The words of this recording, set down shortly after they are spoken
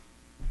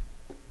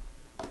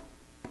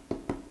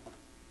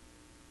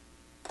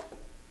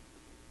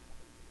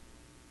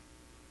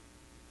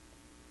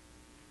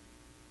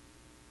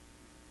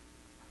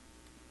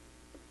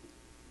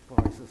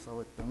是稍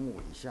微等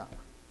我一下。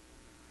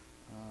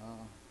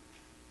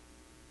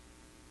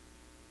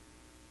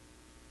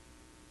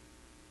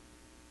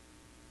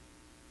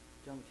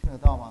这样听得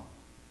到吗？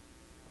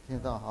听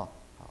得到哈，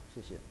好，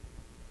谢谢。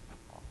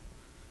好，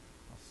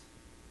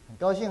很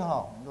高兴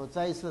哈，能够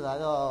再一次来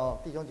到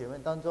弟兄姐妹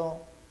当中，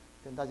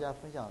跟大家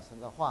分享神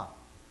的话。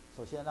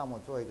首先，让我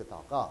们做一个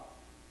祷告。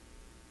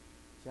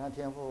亲爱的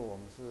天父，我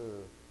们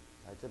是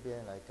来这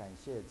边来感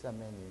谢赞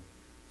美你，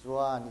主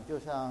啊，你就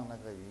像那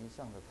个云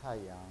上的太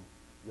阳，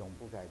永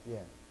不改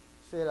变。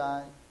虽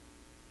然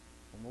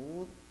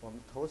我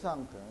们头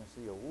上可能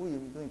是有乌云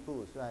密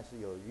布，虽然是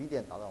有雨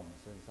点打到我们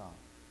身上，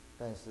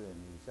但是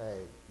你在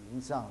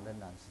云上仍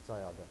然是照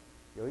耀的。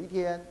有一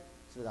天，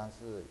自然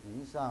是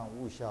云上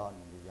雾消，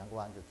你的阳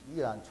光就依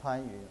然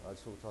穿云而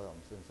出，照在我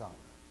们身上，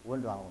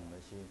温暖我们的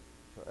心。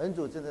恩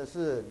主真的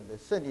是你的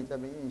圣灵在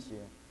那边运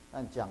行，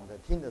让讲的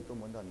听的都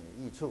闻到你的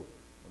益处。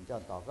我们这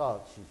样祷告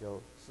祈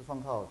求，是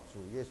奉靠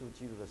主耶稣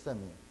基督的圣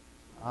名，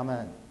阿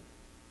门。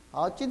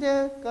好，今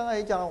天刚刚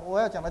也讲，我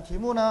要讲的题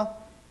目呢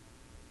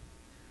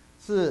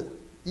是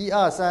1、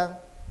2、3、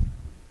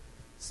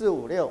4、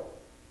5、6。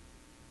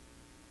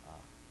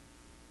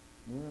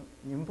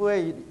你们不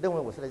会认为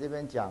我是来这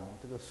边讲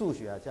这个数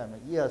学啊？像你们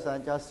1、2、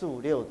3加4、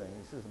5、6等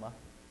于是什么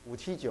？5、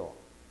7、9，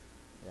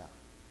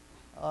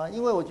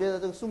因为我觉得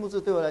这个数目字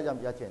对我来讲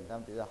比较简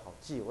单，比较好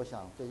记。我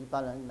想对一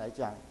般人来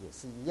讲也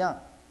是一样。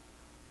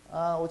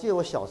我记得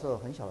我小时候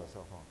很小的时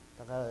候，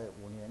大概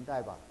50年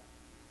代吧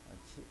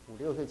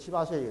，5、6岁、7、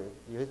8岁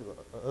有一首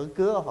儿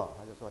歌哈，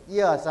他就说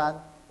1、2、3，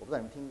我不知道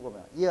你们听过没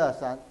有？1、2、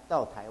3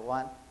到台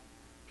湾，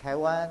台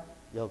湾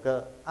有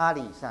个阿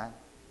里山，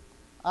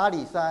阿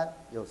里山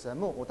有神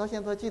木，我到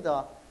现在都记得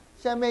哦。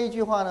下面一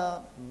句话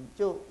呢，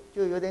就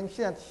有点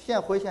现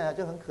在回想起来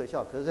就很可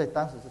笑，可是在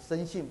当时是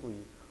深信不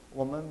疑。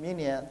我们明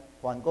年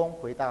返工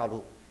回大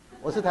陆，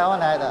我是台湾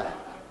来的。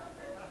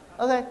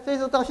OK， 所以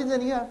说到现在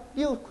你看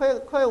又快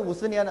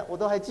50年了，我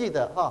都还记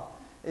得哈。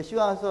也希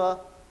望说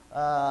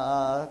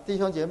弟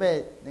兄姐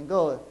妹能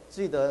够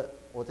记得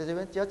我在这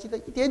边，只要记得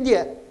一点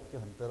点，就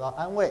很得到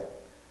安慰。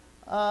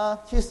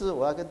其实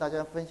我要跟大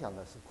家分享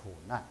的是苦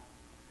难，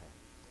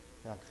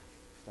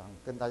想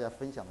跟大家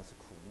分享的是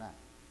苦难。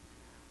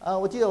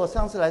我记得我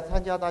上次来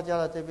参加大家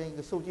的这边一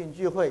个受训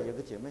聚会，有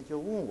个姐妹就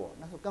问我，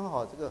那时候刚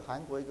好这个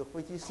韩国一个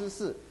飞机失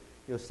事，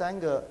有3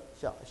个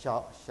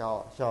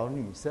小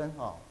女生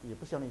也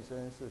不小女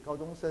生，是高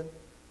中生，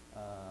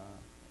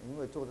因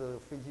为坐这个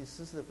飞机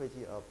失事的飞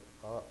机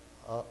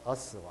而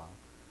死亡。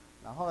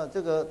然后呢，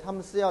这个他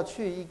们是要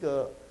去一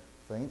个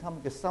等于他们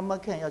一个 summer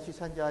camp， 要去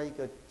参加一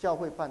个教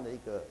会办的一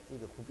个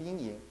服兵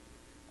营，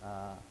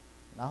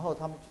然后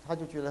他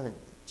就觉得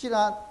既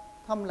然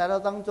他们来到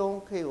当中，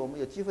我们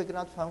有机会跟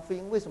他传福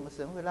音，为什么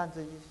神会让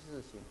这些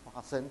事情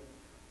发生？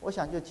我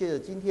想就借着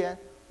今天，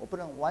我不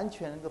能完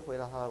全能够回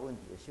答他的问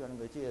题，也希望能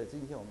够借着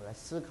今天我们来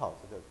思考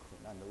这个苦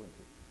难的问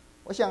题。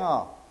我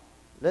想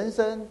人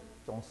生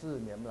总是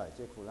免不了一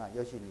些苦难，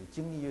尤其你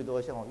经历越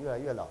多，像我越来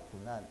越老，苦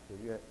难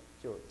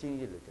就经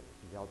历的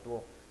比较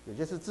多。有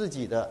些是自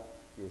己的，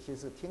有些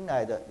是听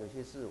来的，有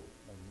些是我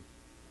们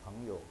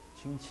朋友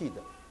亲戚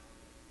的。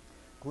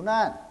苦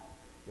难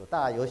有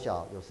大有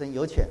小，有深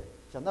有浅。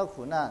想到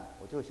苦难，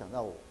我就想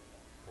到我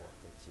的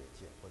姐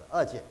姐，我的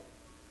二姐。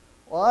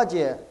我二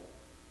姐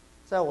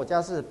在我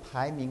家是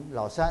排名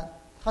老3，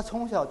她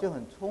从小就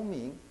很聪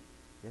明，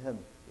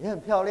也很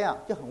漂亮，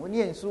就很会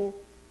念书。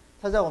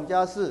她在我们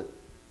家是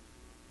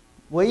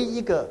唯一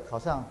一个考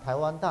上台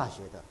湾大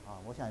学的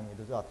我想你们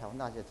都知道，台湾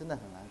大学真的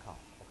很难考。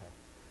OK，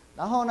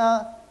 然后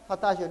呢，她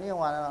大学念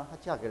完了，她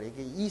嫁给了一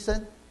个医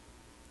生，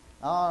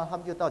然后他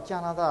们就到加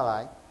拿大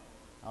来，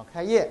然后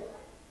开业，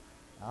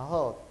然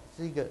后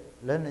是一个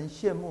人人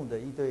羡慕的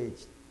一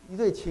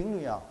对情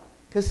侣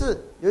可是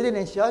有一点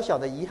点小小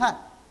的遗憾。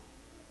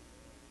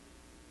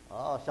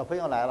小朋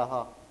友来了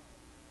哈，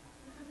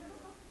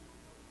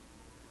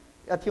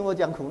要听我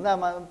讲苦难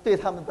吗？对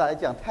他们来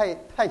讲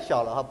太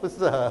小了不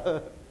适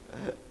合。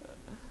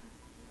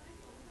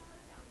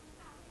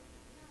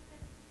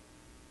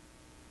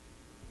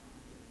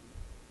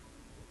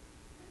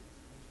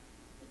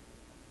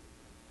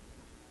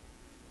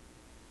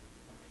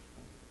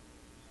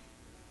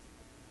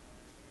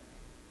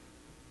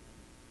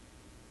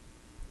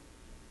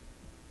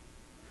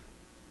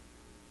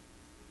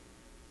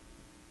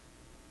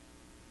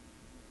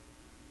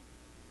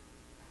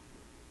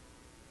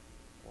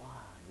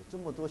这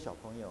么多小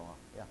朋友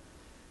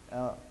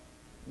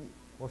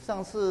我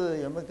上次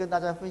有没有跟大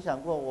家分享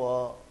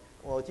过？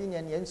我今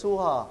年年初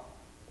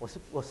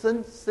我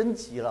升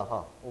级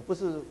了我不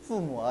是父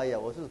母而已，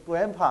我是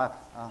grandpa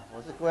我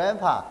是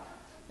grandpa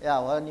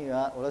我的女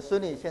儿，我的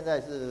孙女现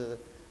在是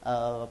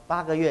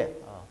8个月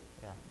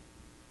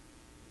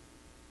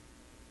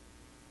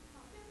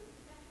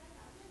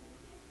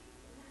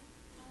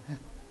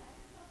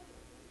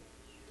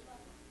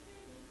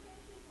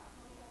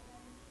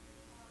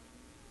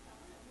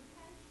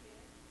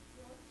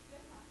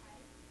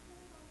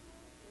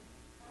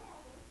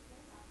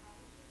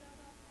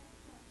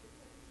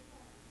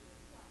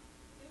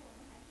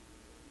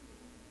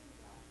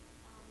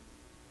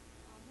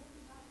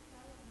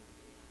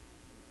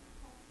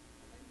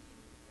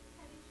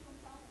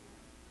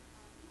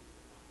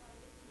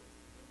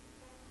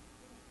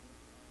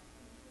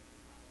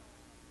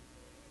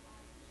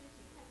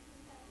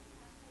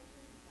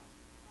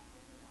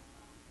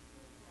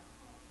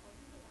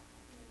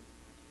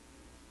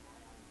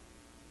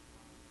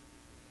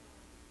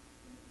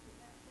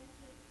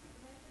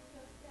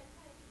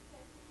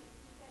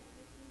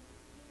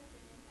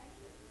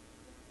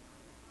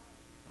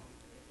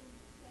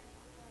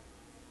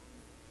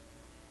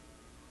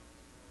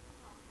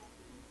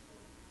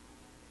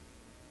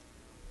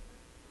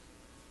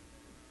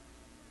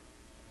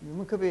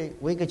们可不可以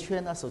围个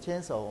圈啊？手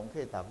牵手，我们可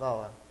以祷告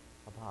啊，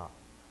好不好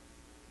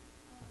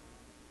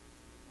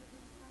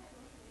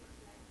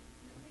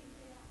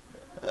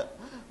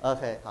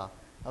？OK， 好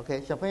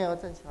 ，OK， 小朋友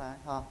站起来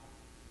哈。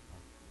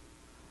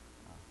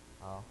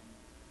好，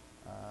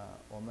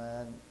我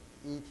们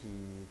一起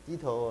低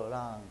头，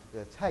让这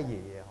个蔡爷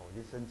爷，我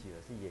就升级了，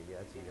是爷爷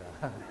这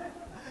个，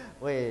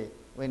为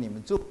你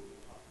们祝。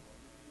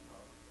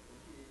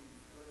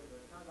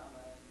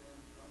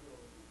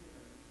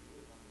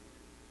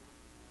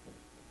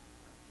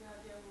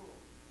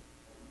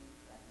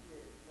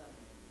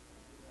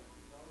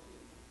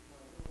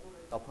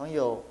小朋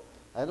友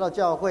来到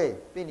教会，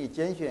被你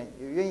拣选，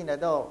也愿意来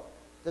到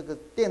这个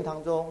殿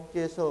堂中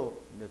接受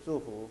你的祝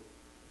福。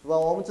主啊，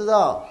我们知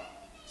道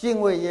敬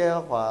畏耶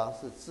和华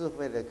是智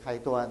慧的开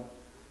端，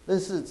认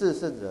识至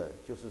圣者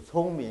就是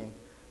聪明。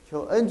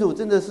求恩主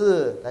真的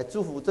是来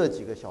祝福这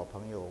几个小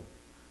朋友。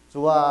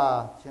主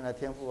啊，亲爱的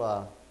天父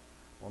啊，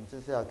我们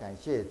真是要感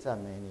谢赞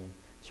美你。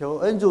求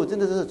恩主真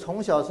的是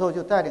从小时候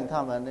就带领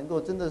他们，能够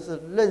真的是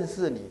认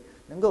识你，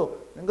能够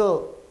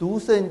读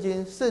圣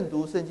经，慎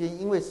读圣经，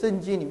因为圣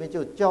经里面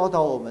就教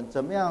导我们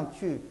怎么样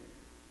去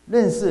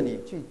认识你，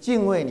去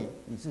敬畏你，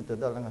你是得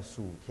到那个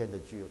属天的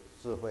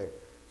智慧。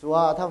主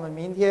啊，他们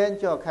明天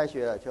就要开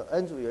学了，求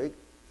恩主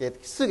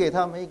赐给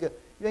他们一个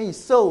愿意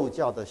受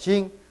教的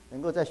心，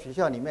能够在学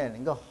校里面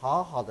能够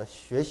好好的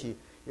学习，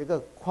有一个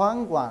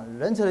宽广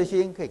仁慈的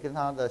心，可以跟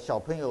他的小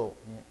朋友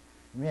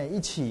里面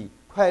一起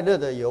快乐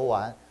的游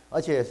玩，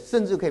而且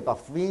甚至可以把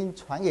福音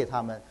传给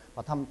他们，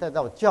把他们带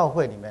到教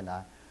会里面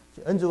来。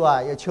恩主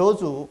啊，也求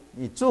主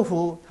你祝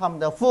福他们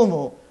的父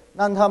母，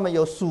让他们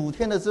有属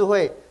天的智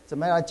慧，怎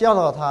么样来教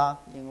导他？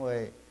因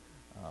为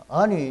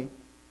儿女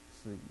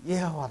是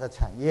耶和华的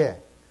产业，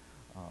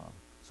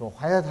所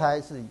怀的胎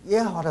是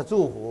耶和华的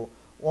祝福。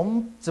我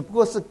们只不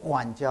过是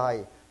管家而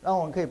已，让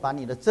我们可以把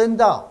你的真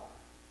道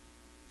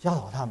教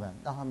导他们，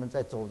让他们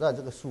在走在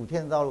这个属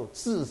天的道路，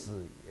至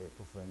死也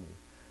不分离。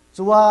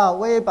主啊，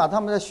我也把他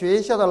们的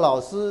学校的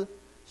老师、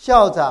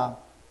校长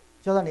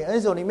交到你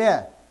恩手里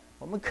面。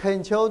我们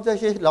恳求这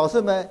些老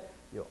师们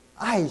有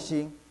爱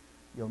心、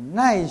有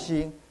耐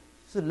心，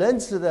是仁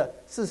慈的，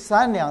是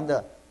善良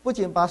的，不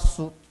仅把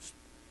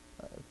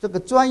这个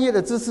专业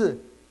的知识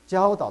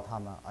教导他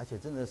们，而且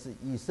真的是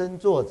以身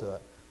作则，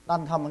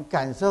让他们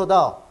感受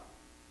到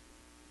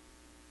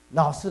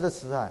老师的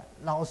慈爱，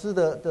老师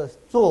的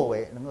作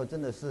为，能够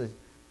真的是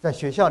在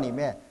学校里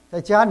面，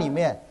在家里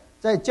面，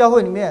在教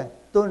会里面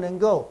都能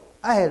够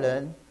爱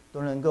人，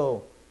都能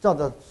够照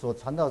着所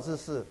传道之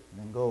事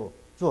能够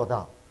做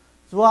到。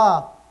主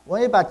啊，我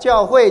也把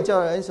教会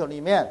交到恩手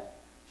里面，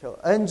求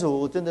恩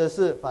主真的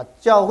是把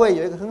教会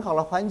有一个很好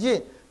的环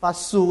境，把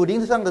属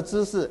灵上的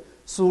知识、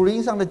属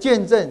灵上的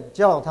见证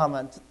教导他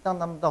们，让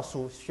他们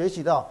学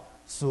习到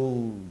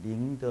属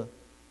灵的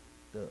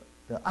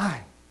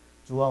爱。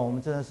主啊，我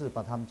们真的是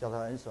把他们交到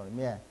恩手里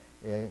面，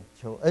也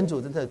求恩主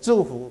真的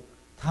祝福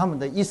他们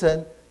的一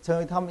生，成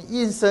为他们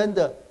一生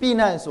的避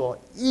难所，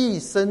一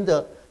生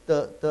的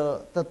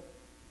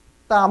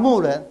大牧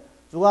人。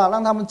主啊，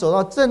让他们走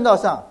到正道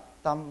上。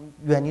当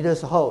远离的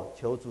时候，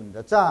求主你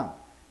的杖、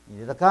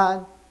你的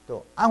竿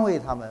都安慰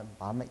他们，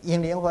把他们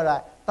引领回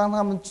来。当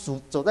他们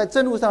走在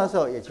正路上的时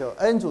候，也求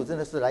恩主真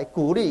的是来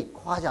鼓励、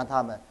夸奖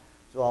他们。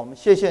主啊，我们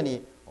谢谢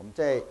你，我们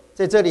在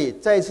这里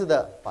再一次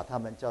的把他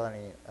们交到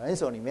你恩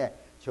手里面。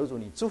求主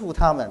你祝福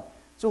他们，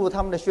祝福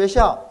他们的学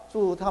校，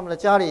祝福他们的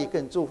家里，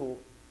更祝福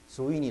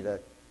属于你的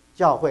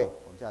教会。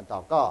我们这样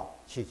祷告、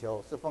祈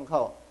求，是奉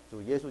靠主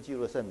耶稣基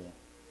督的圣名，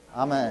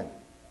阿们。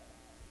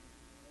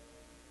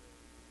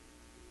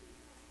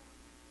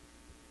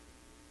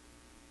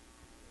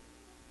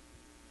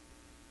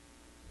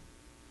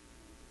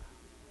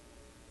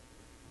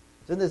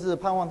真的是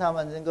盼望他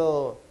们能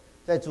够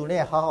在主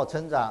内好好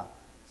成长，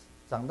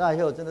长大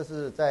以后真的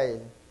是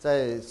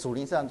在属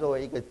灵上作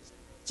为一个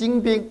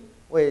精兵，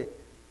为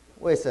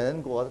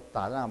神国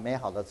打那美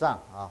好的仗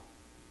啊！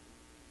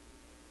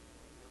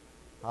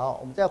好，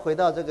我们再回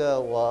到这个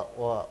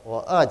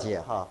我二姐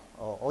哈，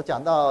我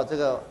讲到这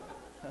个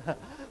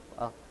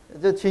啊，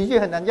这情绪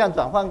很难这样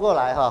转换过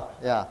来哈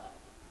呀，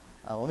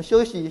我们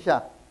休息一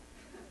下，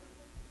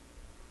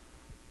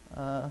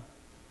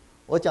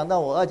我讲到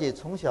我二姐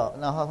从小，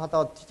然后她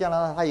到加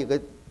拿大，她有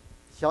个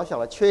小小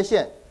的缺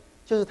陷，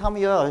就是他们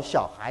要有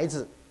小孩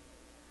子，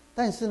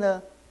但是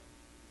呢，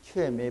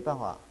却没办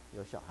法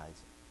有小孩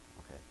子。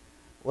OK，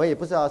 我也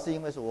不知道是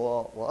因为是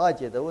我二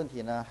姐的问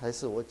题呢，还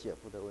是我姐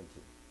夫的问题。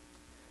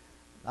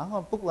然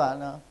后不管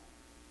呢，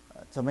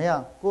怎么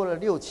样，过了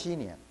6、7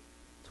年，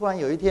突然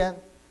有一天，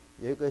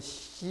有一个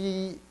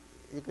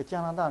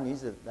加拿大女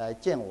子来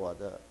见我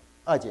的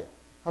二姐，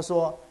她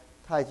说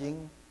她已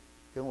经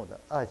跟我的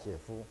二姐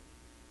夫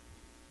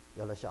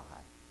有了小孩。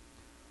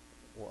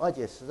我二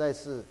姐实在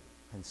是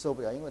很受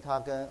不了，因为她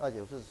跟二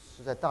姐夫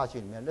是在大学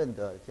里面认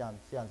得，这样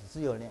子自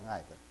由恋爱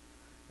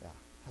的，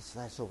她实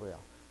在受不了。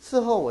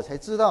事后我才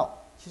知道，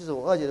其实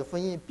我二姐的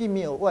婚姻并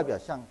没有外表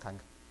像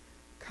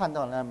看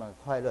到那么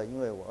快乐，因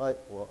为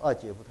我二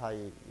姐夫他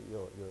也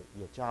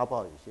有家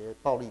暴，有些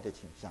暴力的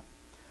倾向。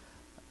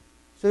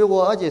所以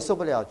我二姐受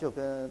不了，就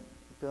跟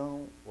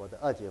我的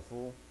二姐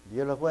夫离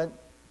了婚，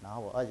然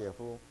后我二姐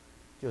夫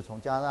就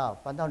从加拿大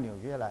搬到纽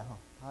约来哈。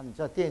你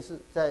知道电视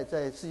在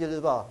世界日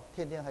报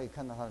天天还可以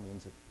看到他的名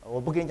字，我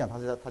不跟你讲他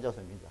叫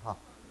什么名字哈。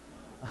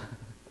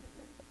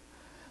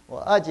我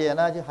二姐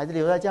呢就还是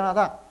留在加拿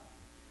大，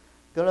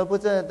隔了不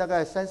正大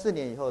概3、4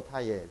年以后，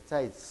她也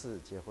再次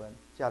结婚，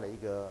嫁了一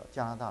个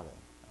加拿大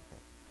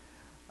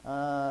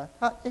人。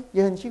她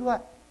也很奇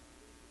怪，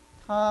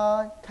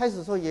她开始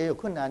的时候也有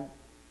困难，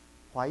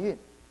怀孕，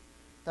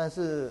但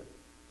是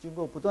经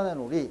过不断的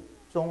努力，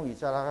终于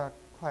在她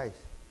快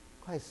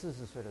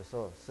40岁的时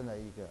候生了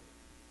一个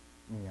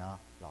女儿，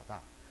老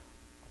大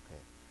 ，OK，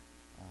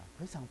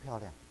 非常漂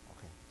亮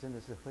 ，OK， 真的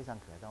是非常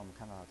可爱。当我们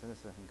看到她真的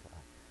是很可爱。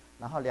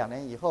然后2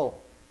年以后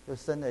又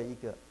生了一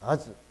个儿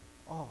子，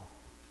哦，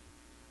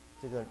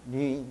这个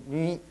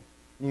女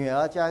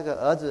儿加一个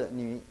儿子，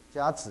女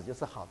加子就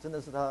是好，真的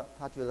是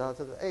他觉得他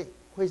这个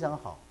非常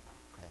好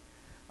 ，OK，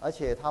 而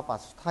且他把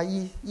他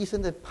一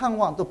生的盼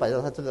望都摆在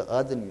他这个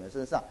儿子女儿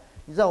身上。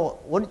你知道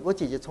我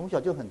姐姐从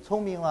小就很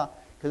聪明啊，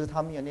可是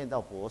她没有念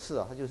到博士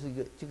啊，她就是一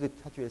个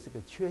她觉得是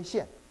个缺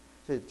陷，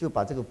所以就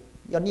把这个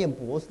要念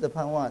博士的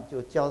盼望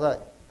就交在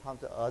他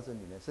的儿子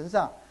女儿身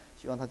上，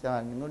希望他将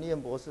来能够念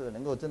博士，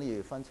能够真的有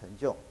一番成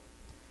就。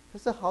可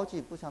是好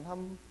几不想，他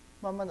们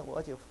慢慢的，我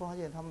而且发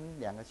现他们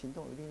2个行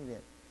动有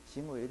点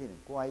行为有点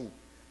怪异，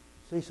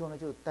所以说呢，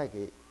就带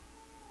给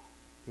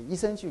医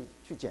生去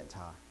检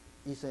查。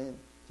医生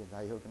检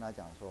查以后跟他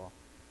讲说，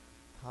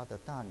他的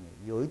大女儿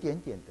有一点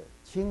点的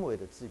轻微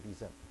的自闭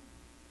症，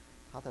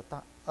他的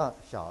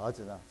小儿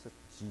子呢是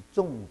极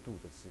重度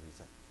的自闭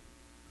症，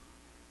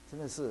真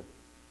的是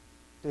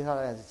对他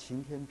来讲是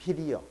晴天霹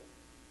雳哦，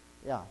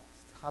呀，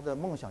他的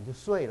梦想就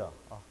碎了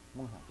啊，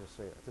梦想就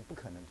碎了，这不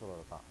可能做得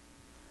到。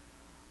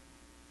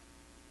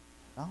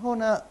然后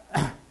呢，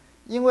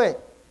因为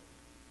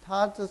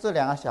他这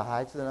2个小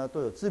孩子呢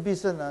都有自闭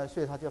症呢，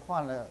所以他就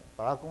把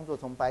他工作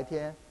从白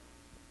天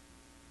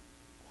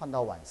换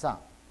到晚上。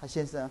他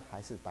先生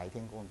还是白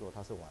天工作，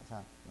他是晚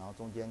上，然后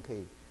中间可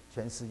以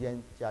全时间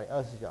家里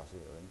20小时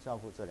有人照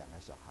顾这2个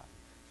小孩。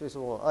所以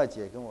说我二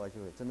姐跟我就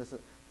真的是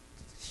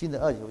新的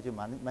二姐夫就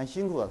蛮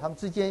辛苦的，他们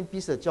之间彼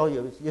此的交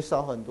流也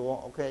少很多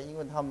 ，OK， 因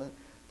为他们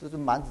都是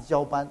忙着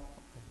交班，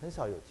很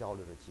少有交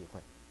流的机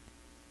会。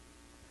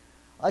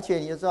而且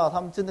你要知道，他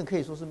们真的可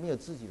以说是没有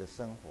自己的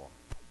生活。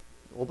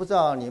我不知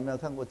道你有没有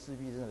看过自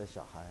闭症的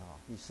小孩啊？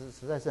你实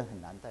在是很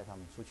难带他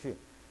们出去，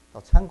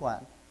到餐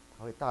馆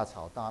他会大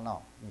吵大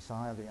闹，你常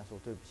常要跟人家说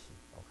对不起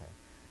 ，OK。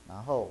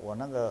然后我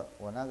那个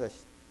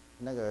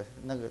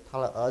他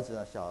的儿子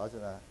呢，小儿子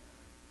呢，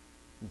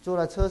你坐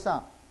在车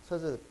上，车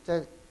子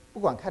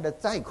不管开得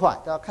再快，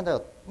都要看到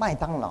有麦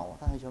当劳，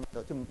他很喜欢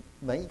就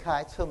门一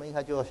开，车门一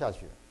开就要下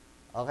去了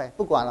 ，OK，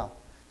 不管了，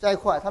再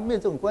快他没有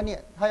这种观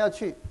念，他要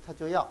去他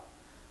就要。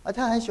而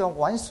他很喜欢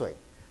玩水，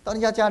到人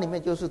家家里面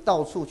就是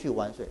到处去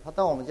玩水。他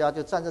到我们家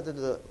就站在这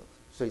个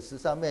水池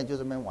上面，就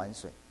这边玩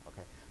水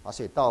 ，OK， 把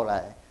水倒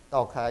来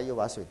倒开，又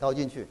把水倒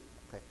进去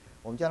 ，OK。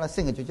我们家的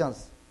性格就这样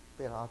子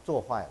被他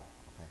做坏了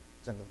 ，OK，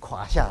 整个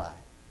垮下来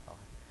 ，OK。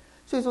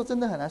所以说真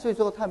的很难，所以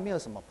说他没有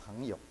什么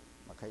朋友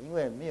 ，OK， 因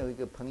为没有一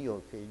个朋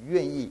友可以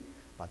愿意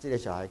把这个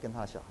小孩跟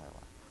他小孩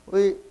玩。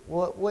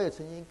我也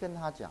曾经跟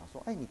他讲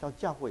说，你到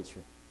教会去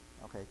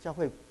 ，OK， 教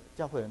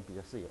会人比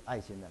较是有爱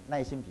心的，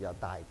耐心比较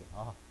大一点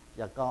啊，比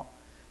较高。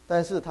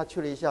但是他去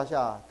了一下，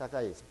大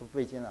概也是不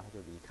费劲了，他就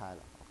离开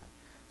了。OK，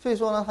 所以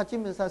说呢，他基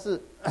本上是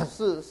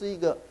一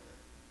个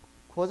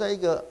活在一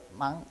个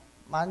蛮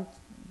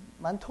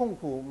痛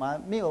苦、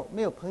没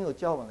有朋友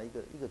交往的一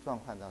个状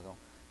况当中。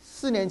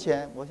4年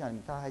前，我想你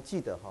大家还记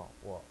得哈，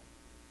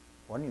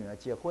我女儿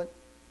结婚，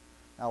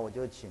那我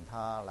就请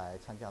她来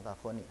参加她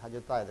婚礼，她就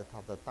带着她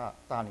的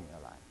大女儿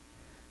来，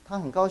她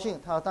很高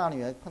兴，她的大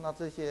女儿碰到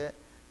这些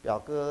表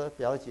哥、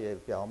表姐、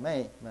表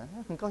妹们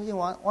很高兴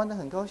玩得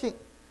很高兴。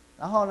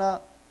然后呢，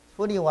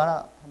婚礼完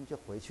了，他们就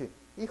回去。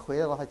一回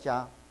到他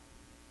家，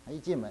一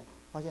进门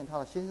发现他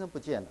的先生不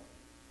见了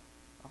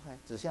 ，OK，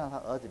 只剩下他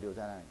儿子留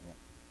在那里面。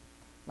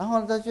然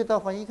后再去到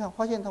房间一看，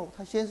发现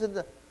他先生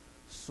的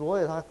所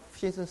有他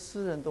先生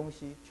私人东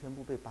西全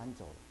部被搬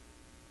走了。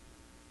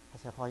他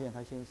才发现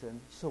他先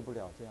生受不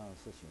了这样的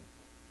事情，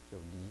就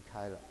离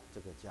开了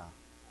这个家，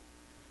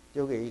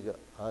丢给一个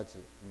儿子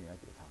女儿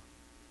给他。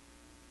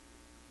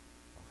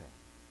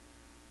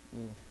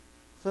OK，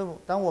 所以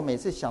当我每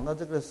次想到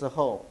这个时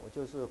候，我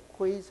就是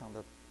非常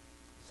的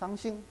伤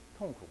心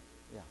痛苦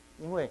呀，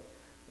因为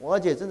我二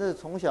姐真的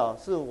从小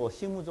是我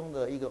心目中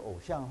的一个偶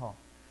像哈，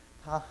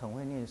她很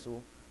会念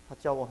书，她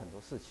教我很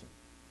多事情，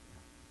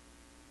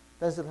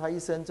但是她一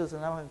生就是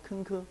那么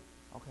坎坷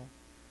 ，OK，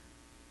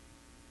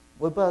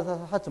 我也不知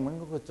道她怎么能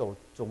够走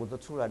得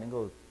出来，能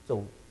够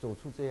走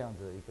出这样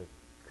的一个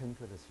坎坷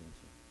的情形，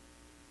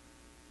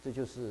这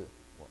就是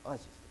我二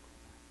姐。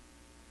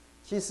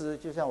其实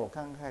就像我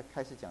刚刚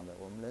开始讲的，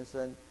我们人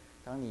生，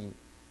当你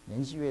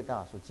年纪越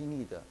大，所经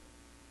历的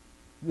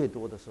越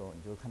多的时候，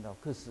你就会看到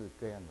各式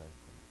各样的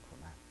苦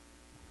难。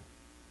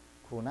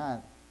苦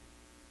难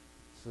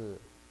是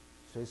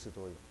随时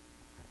都有。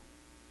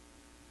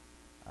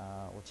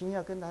我今天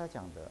要跟大家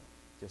讲的，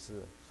就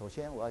是首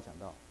先我要讲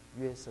到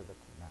约瑟的苦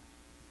难。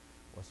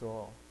我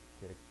说，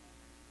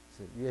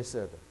是约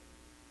瑟的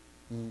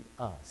1、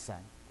2、3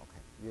 ，OK，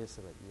 约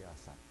瑟的1、2、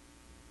3。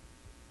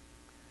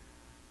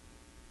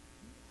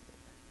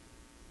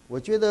我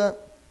觉得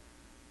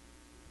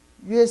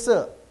约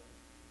瑟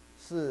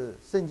是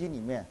圣经里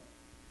面，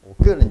我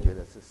个人觉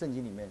得是圣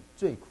经里面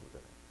最苦的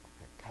人。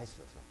OK， 开始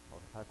的时候，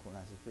他的苦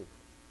难是最苦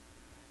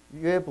的。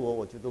约伯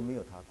我觉得都没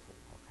有他苦。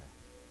OK，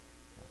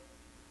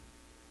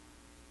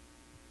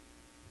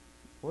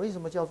 我为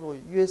什么叫做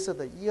约瑟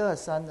的1、2、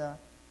3呢？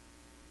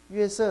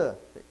约瑟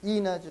的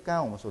1呢，就刚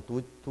刚我们所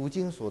读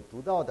经所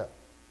读到的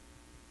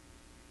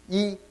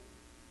1，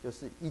就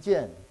是一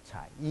件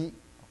彩衣。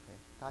OK，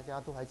 大家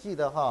都还记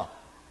得哈。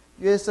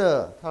约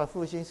瑟他的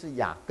父亲是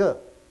雅各，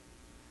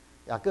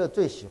雅各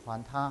最喜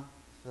欢他，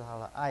是他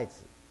的爱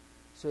子，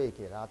所以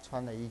给他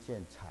穿了一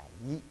件彩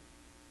衣。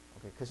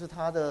OK， 可是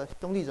他的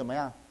兄弟怎么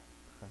样？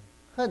很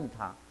恨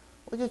他。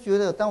我就觉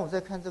得，当我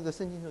在看这个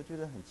圣经的时候，觉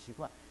得很奇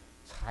怪，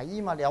彩衣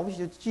嘛，了不起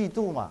就嫉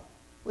妒嘛，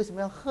为什么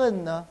要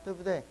恨呢？对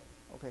不对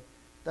 ？OK，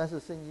 但是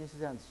圣经是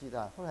这样记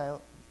的。后来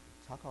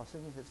查考圣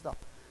经才知道，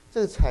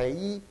这个彩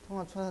衣通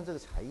常穿上这个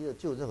彩衣的，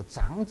只有这个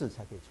长子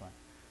才可以穿。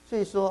所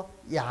以说，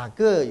雅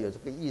各有这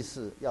个意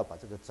思，要把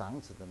这个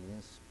长子的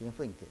名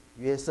分给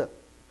约瑟。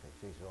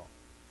所以说，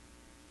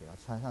给他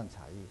穿上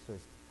彩衣，所以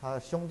他的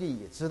兄弟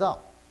也知道，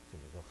所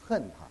以说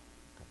恨他。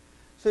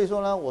所以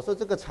说呢，我说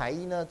这个彩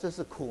衣呢，这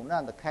是苦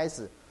难的开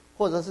始，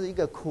或者是一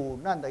个苦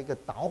难的一个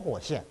导火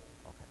线。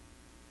OK，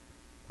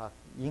 他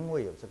因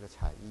为有这个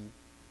彩衣，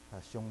他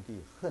兄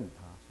弟恨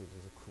他，所以这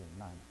是苦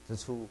难之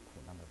初，苦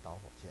难的导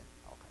火线。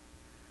OK，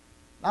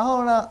 然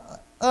后呢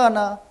，2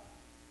呢？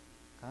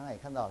刚刚也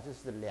看到，这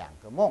是2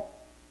个梦，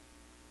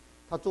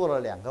他做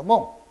了2个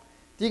梦。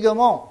第一个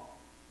梦，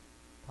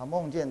他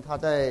梦见他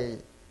在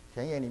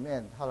田野里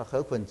面，他的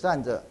河捆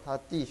站着，他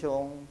弟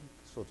兄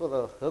所做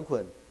的河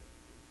捆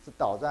是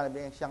倒在那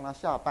边向他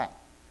下拜。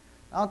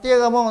然后第二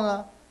个梦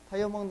呢，他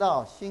又梦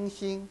到星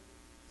星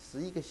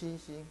，11个星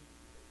星，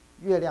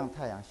月亮、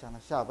太阳向他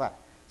下拜。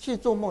其实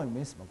做梦也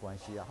没什么关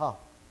系啊，哈。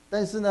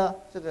但是呢，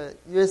这个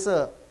约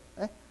瑟，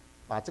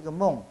把这个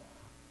梦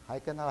还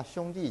跟他的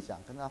兄弟讲，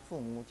跟他父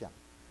母讲。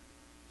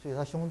所以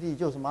他兄弟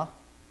就什么，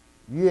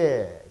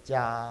越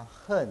加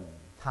恨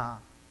他，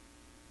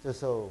这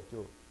时候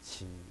就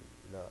起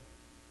了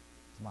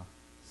什么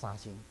杀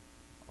心。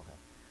OK，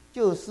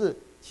 就是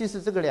其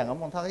实这个2个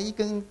梦，他一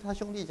跟他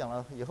兄弟讲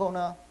了以后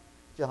呢，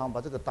就好像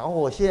把这个导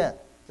火线，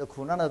这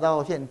苦难的导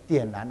火线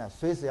点燃了，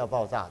随时要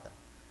爆炸的。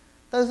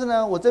但是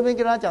呢，我这边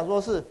跟他讲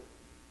说是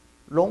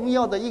荣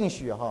耀的应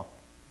许哈，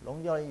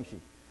荣耀的应许，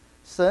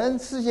神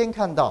事先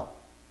看到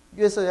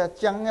约瑟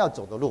将要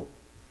走的路。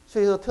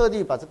所以说，特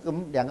地把这个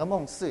2个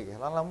梦赐给他，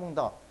让他梦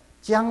到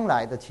将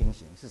来的情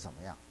形是什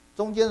么样。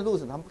中间的路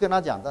程，他们不跟他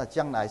讲，但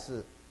将来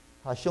是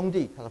他兄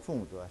弟、他的父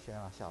母都要先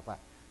让他下拜。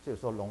所以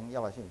说，荣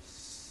耀的应许，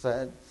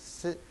神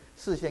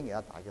事先给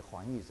他打一个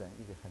防御针，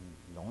一个很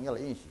荣耀的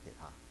应许给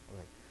他。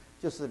OK，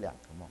 就是2个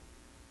梦。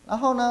然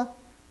后呢，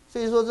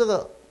所以说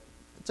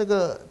这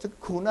个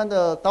苦难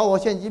的导火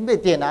线已经被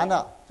点燃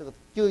了，这个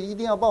就一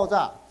定要爆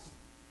炸。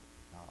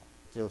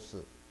就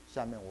是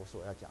下面我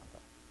所要讲的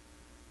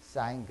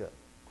3个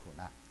苦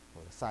难，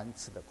或者3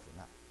次的苦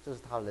难，这是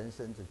他人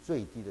生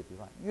最低的地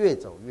方，越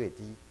走越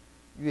低，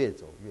越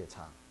走越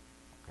差。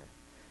OK，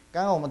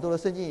 刚刚我们读了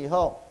圣经以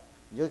后，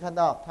你就看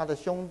到他的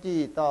兄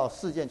弟到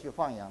示剑去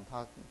放羊，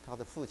他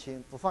的父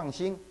亲不放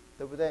心，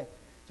对不对？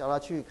叫他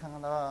去看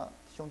看他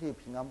兄弟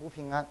平安不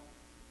平安，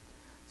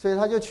所以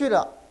他就去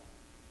了。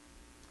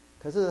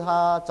可是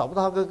他找不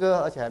到他哥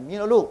哥，而且还迷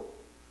了路。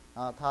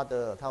啊，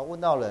他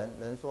问到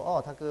人说，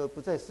哦，他哥哥不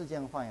在示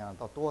剑放羊，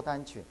到多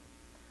丹去。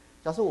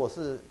假设我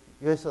是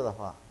约瑟的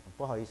话，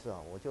不好意思啊，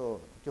我就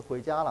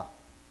回家了，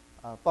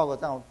报个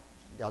账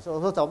了事。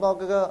我说找不到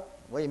哥哥，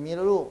我也迷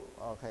了路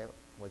 ，OK，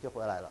 我就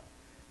回来了。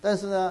但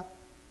是呢，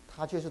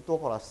他却是多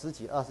跑了10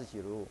几20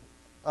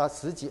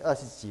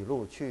几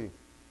路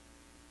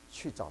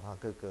去找他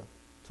哥哥。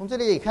从这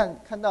里也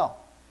看到，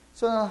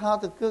虽然他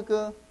的哥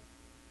哥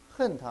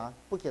恨他，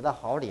不给他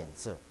好脸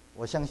色，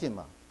我相信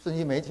嘛，圣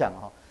经没讲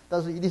哈，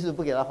但是一定是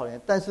不给他好脸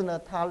色。但是呢，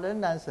他仍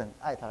然是很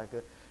爱他的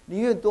哥，宁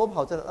愿多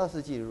跑这个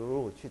20几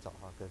路去找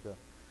他哥哥。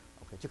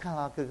OK， 就看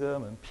他哥哥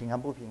们平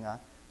安不平安，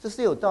这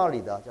是有道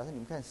理的。假设你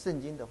们看圣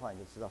经的话，你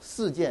就知道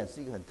示剑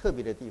是一个很特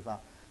别的地方。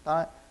当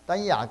然，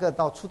当雅各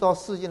出到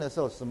示剑的时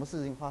候，什么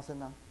事情发生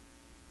呢？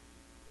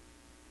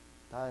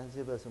当然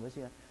这个什么事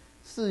情？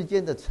示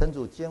剑的城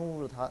主奸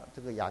污了他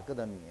这个雅各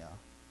的女儿，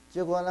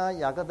结果呢，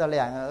雅各的2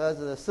个儿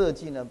子的设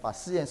计呢，把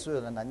示剑所有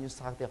的男女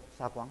杀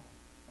光。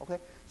OK，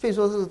 所以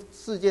说是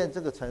示剑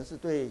这个城市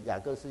对雅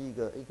各是一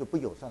个不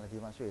友善的地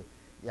方，所以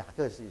雅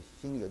各是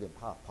心里有点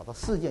怕，跑到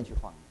示剑去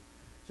放羊，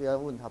所以要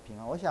问他平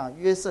安。我想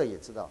约瑟也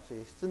知道，所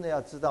以真的要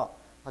知道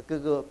他哥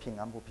哥平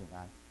安不平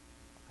安。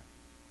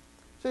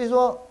所以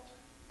说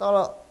到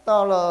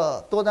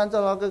了多丹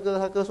找到哥哥，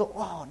他哥说：“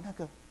哇，那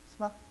个什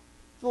么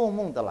做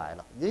梦的来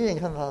了。”远远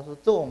看到他说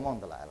做梦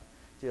的来了，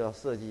就要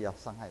设计要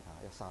伤害他，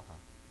要杀他。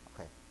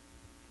OK，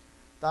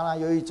当然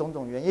由于种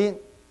种原因，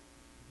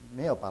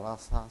没有把他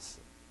杀死。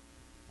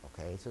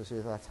OK， 这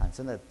是他产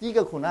生的第一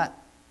个苦难。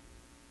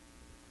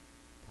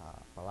他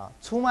把他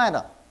出卖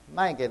了，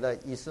卖给了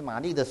以实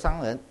玛利的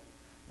商人，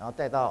然后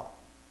带到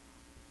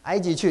埃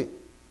及去。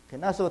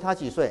那时候他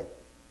几岁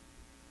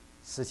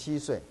？17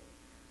岁。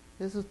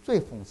这是最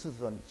讽刺的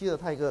时候。你记得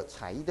他一个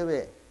彩衣，对不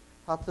对？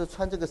他就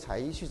穿这个彩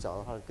衣去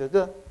找他的哥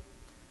哥，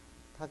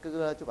他哥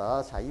哥就把他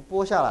的彩衣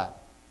剥下来，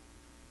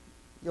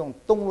用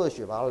动物的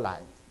血把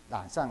它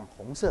染上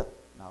红色，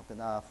然后跟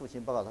他父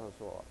亲报告，他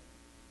说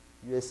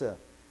约瑟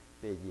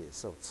被野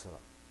兽吃了。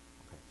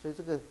OK， 所以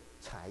这个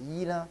彩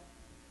衣呢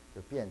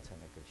就变成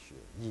了一个血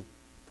衣。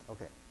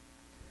OK，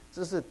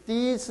 这是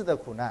第一次的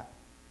苦难。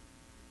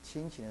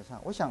亲情的上，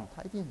我想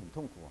他一定很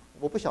痛苦啊！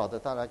我不晓得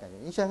大家感觉，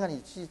你想想看，你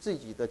自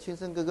己的亲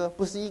生哥哥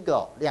不是一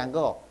个、两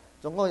个，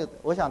总共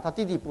我想他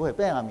弟弟不会，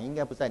贝雅明应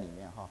该不在里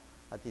面哈，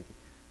他弟弟，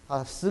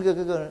他10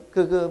个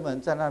哥哥们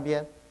在那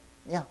边，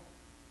你看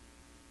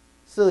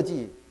设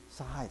计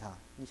杀害他，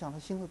你想他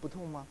心会不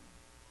痛吗？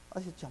而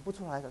且讲不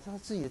出来的，他是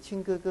自己的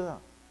亲哥哥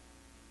啊。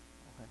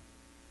OK，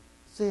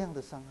 这样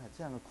的伤害，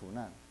这样的苦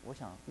难，我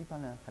想一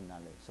般人很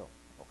难忍受。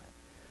OK，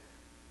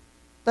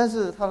 但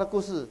是他的故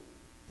事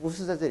不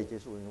是在这里结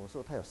束。我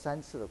说他有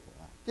3次的苦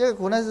难。第二个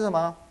苦难是什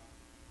么？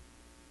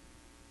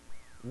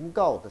诬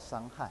告的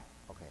伤害。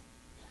OK，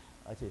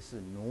 而且是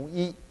奴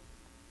役。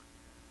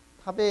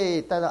他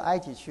被带到埃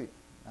及去，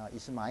以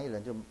实玛利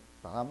人就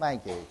把他卖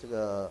给这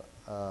个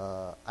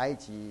埃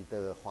及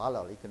的法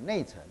老的一个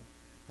内臣，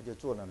他就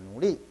做了奴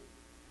隶。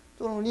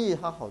做奴隶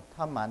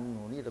他蛮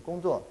努力的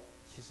工作，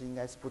其实应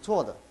该是不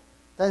错的。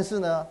但是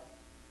呢，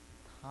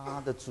他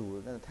的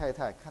主那个太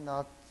太看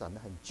到他长得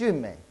很俊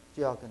美，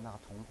就要跟他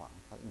同房。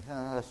你看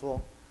他说，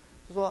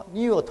就说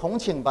你有同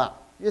情吧？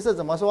约瑟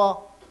怎么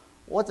说？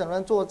我怎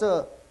能做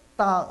这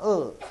大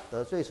恶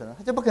得罪神呢？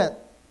他就不肯，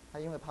他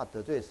因为怕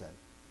得罪神，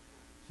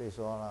所以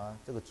说呢，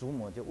这个主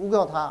母就诬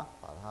告他，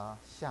把他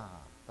下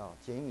到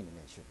监狱里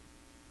面去。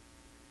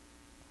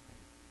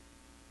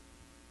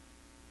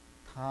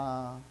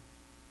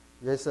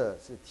约瑟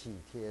是体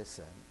贴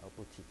神而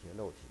不体贴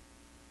肉体。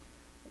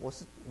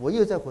我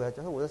又再回来，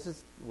假如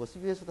我是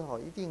约瑟的话，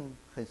一定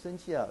很生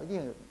气啊，一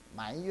定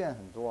埋怨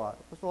很多啊。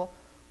我说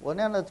我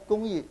那样的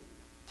公义，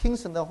听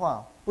神的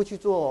话，不去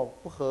做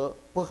不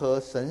合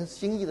神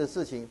心意的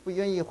事情，不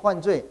愿意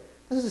犯罪。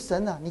但是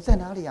神啊，你在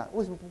哪里啊？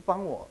为什么不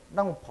帮我，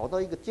让我跑到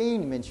一个监狱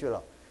里面去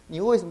了？你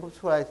为什么不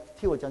出来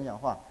替我讲讲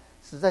话？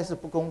实在是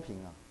不公平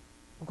啊，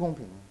不公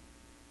平啊，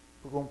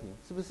不公平，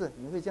是不是？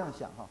你会这样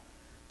想哈？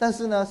但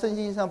是呢，圣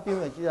经上并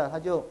没有记载，他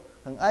就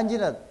很安静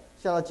的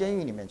下到监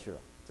狱里面去了。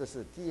这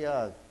是第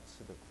2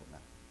次的苦难，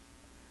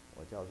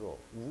我叫做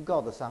诬告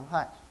的伤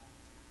害。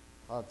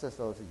这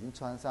时候是已经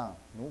穿上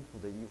奴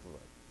仆的衣服了，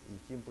已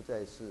经不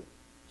再是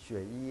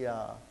血衣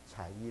啊、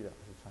彩衣了，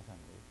是穿上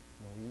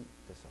奴衣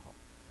的时候。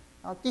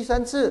然后第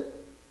3次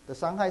的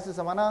伤害是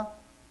什么呢？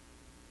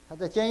他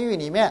在监狱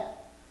里面，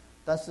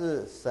但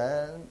是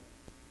神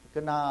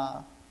跟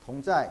他同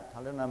在，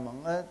他仍然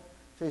蒙恩。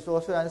所以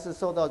说，虽然是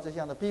受到这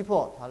样的逼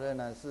迫，他仍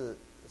然是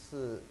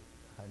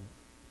很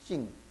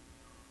敬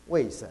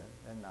畏神，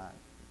仍然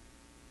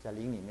在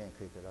灵里面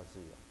可以得到自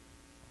由。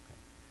OK，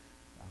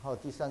 然后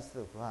第3次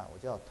的苦难，我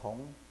叫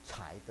同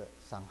财的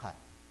伤害。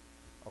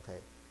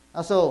OK，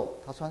 那时候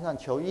他穿上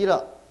囚衣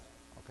了。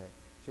OK，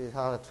 所以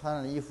他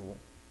穿的衣服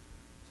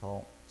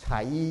从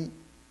彩衣、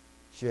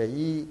血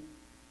衣、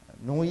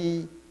奴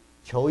衣、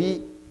囚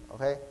衣。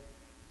OK，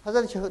 他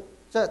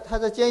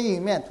在监狱里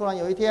面，突然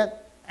有一天。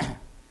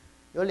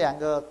有2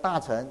个大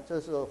臣，这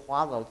是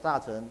法老的大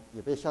臣，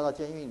也被下到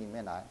监狱里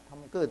面来。他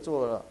们各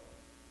做了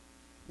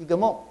一个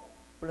梦，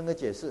不能够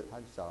解释，他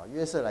就找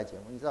约瑟来解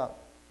梦。你知道，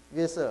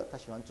约瑟他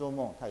喜欢做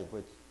梦，他也会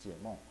解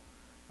梦。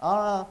然后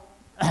呢，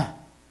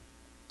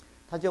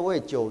他就为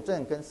九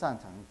正跟擅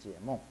长解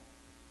梦。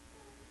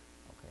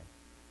OK，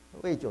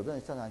 为九正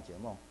擅长解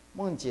梦，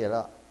梦解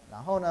了，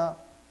然后呢，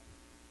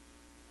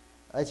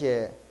而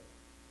且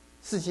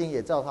事情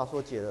也照他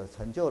所解的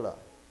成就了，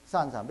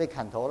擅长被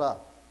砍头了。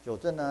九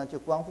正呢就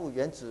官复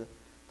原职，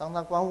当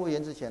他官复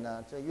原职前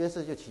呢，这约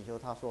瑟就请求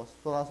他说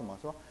他什么？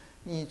说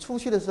你出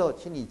去的时候，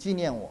请你纪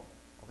念我。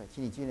OK，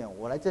 请你纪念我，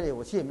我来这里，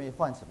我其实也没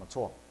犯什么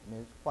错，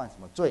没犯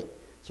什么罪，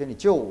请你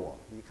救我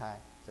离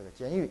开这个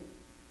监狱。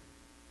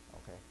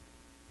OK，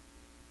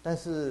 但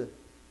是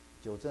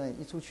九正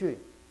一出去，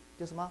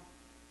就什么？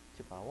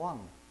就把他忘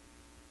了。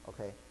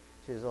OK，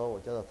 所以说我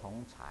叫做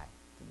同财，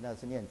那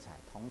是念财，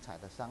同财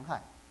的伤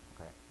害。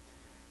OK，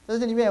 在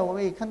这里面我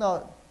们也看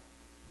到。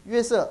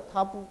约瑟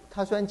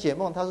他虽然解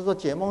梦，他是说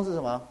解梦是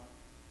什么？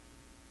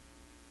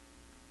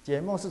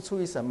解梦是出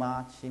于神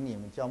吗？请你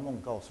们叫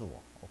梦告诉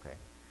我。OK，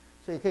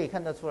 所以可以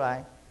看得出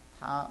来，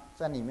他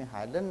在里面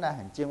还仍然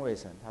很敬畏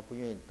神，他不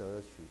愿意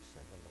得取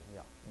神的荣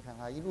耀。你看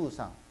他一路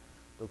上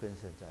都跟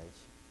神在一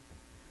起，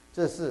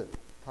这是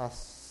他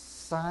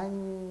3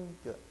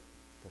个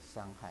的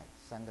伤害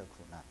，3个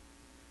苦难。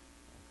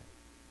OK，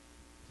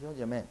 弟兄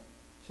姐妹，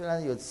虽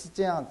然有是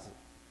这样子，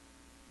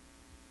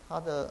他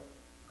的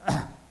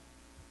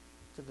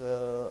这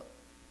个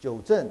九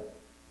正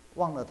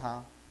忘了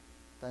他，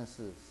但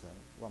是神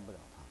忘不了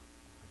他，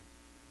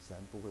神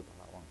不会把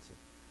他忘记。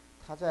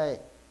他在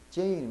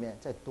监狱里面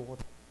再多2年。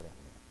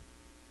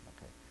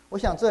OK， 我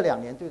想这2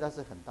年对他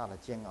是很大的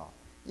煎熬，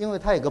因为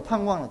他有个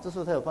盼望了。这时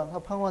候他有他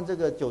盼望这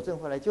个九正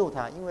会来救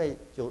他，因为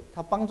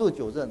他帮助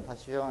九正，他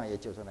希望也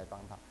九正来帮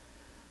他。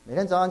每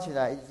天早上起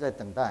来一直在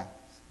等待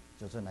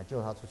九正来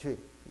救他出去，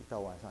一到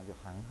晚上就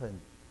含恨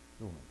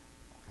入门。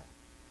OK，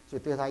 所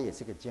以对他也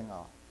是个煎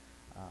熬。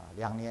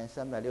2年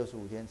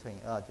365天乘以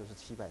2就是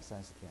730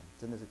天，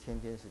真的是天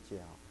天是煎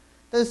熬。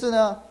但是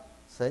呢，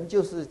神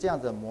就是这样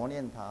子磨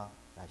练他，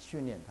来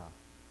训练他，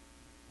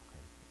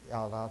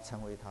要他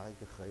成为他一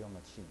个合用的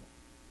器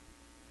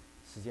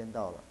皿。时间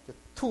到了，就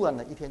突然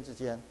的一天之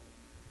间，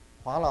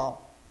法老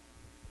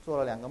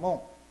做了2个梦，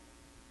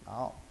然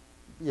后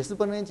也是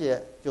不能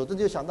解，九正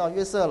就想到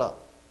约瑟了，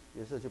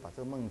约瑟就把这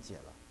个梦解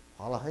了。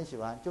法老很喜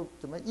欢，就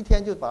怎么一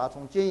天就把他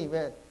从监狱里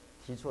面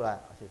提出来，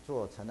而且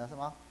做成了什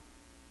么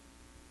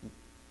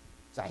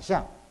宰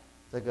相，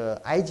这个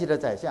埃及的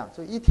宰相。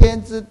所以一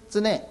天之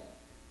内，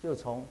就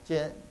從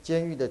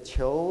监狱的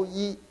囚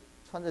衣，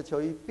穿着囚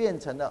衣变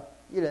成了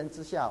一人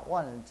之下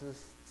万人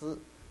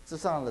之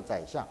上的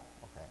宰相。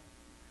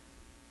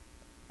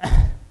OK，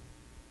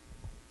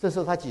 这时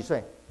候他几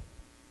岁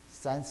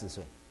？30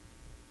岁。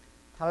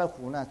他的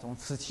苦难从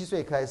17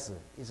岁开始，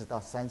一直到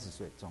30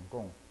岁，总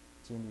共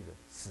经历了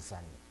13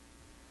年。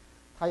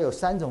他有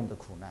3种的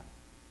苦难，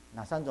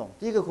哪3种？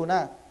第一个苦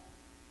难，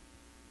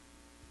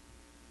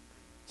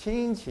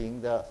亲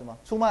情的什么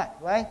出卖，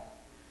喂。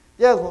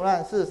第二个苦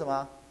难是什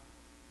么？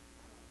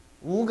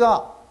诬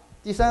告。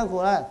第三个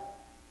苦难，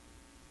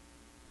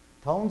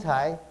同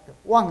财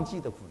忘记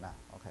的苦难。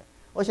OK，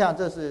 我想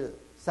这是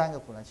3个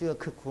苦难。其实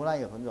苦难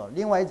有很多种。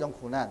另外一种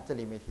苦难，这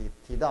里面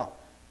提到，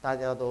大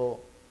家都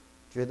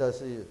觉得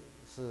是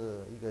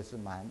一个是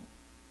蛮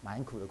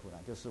苦的苦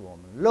难，就是我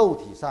们肉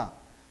体上、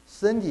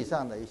身体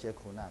上的一些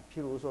苦难，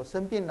譬如说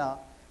生病啦，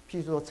譬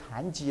如说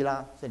残疾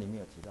啦，这里面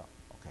有提到。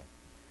OK，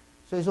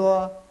 所以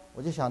说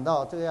我就想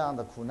到这样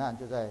的苦难，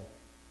就在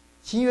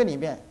新约里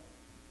面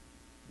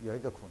有一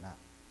个苦难，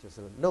就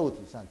是肉体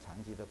上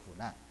残疾的苦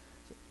难。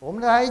我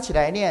们来一起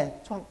来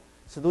念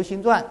使徒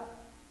行传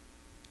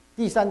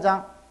第3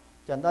章，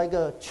讲到一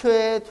个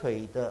缺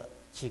腿的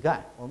乞丐。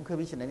我们可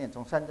以一起来念，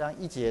从3章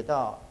1节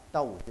到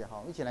5节。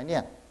好，一起来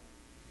念。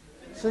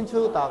申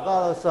初祷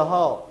告的时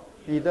候，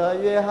彼得、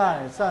约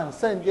翰上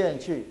圣殿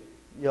去，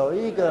有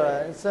一个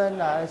人生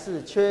来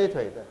是缺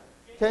腿的，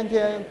天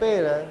天被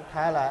人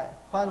抬来，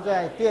放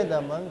在殿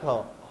的门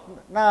口，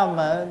那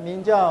门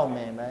名叫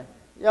美门，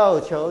要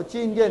求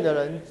进殿的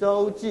人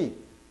周济。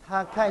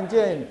他看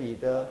见彼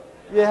得、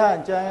约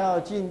翰将要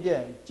进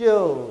殿，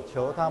就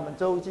求他们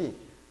周济。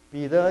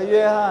彼得、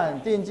约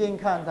翰定睛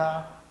看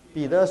他，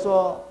彼得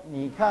说：“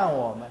你看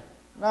我们。”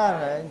那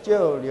人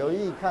就留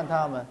意看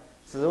他们，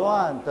指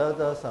望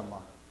得什么。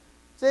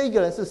这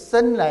个人是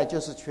生来就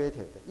是缺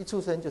腿的，一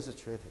出生就是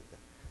缺腿的。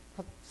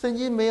他圣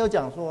经没有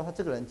讲说他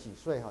这个人几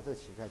岁哈，这个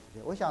乞丐几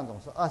岁？我想总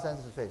是20-30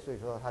岁，所以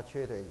说他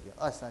缺腿已经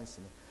20-30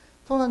年。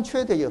通常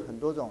缺腿有很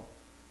多种，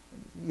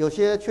有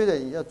些缺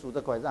腿要拄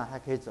着拐杖还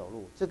可以走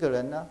路。这个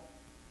人呢，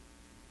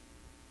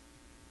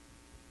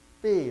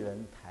被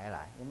人抬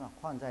来，有没有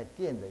放在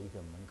殿的一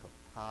个门口？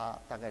他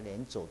大概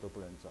连走都不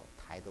能走，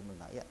抬都不能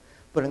抬，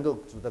不能够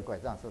拄着拐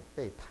杖，是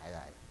被抬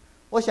来的。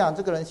我想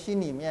这个人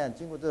心里面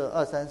经过这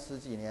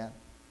20-30年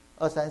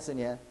，20-30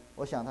年，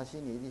我想他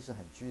心里一定是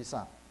很沮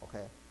丧。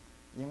OK，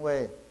 因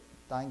为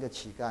当一个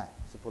乞丐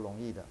是不容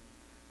易的，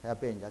他要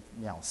被人家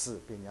藐视，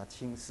被人家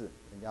轻视，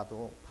人家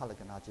都怕了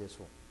跟他接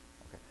触。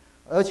OK，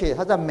 而且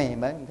他在美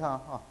门，你看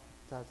啊，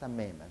在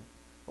美门，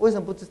为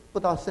什么不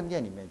到圣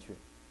殿里面去？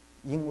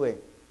因为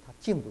他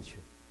进不去，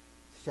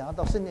想要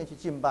到圣殿去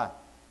敬拜，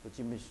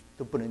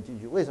都不能进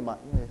去。为什么？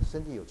因为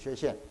身体有缺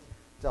陷，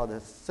照着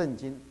圣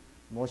经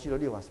摩西的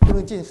律法是不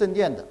能进圣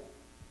殿的。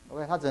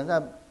OK， 他只能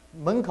在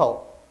门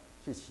口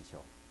去祈求。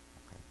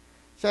OK，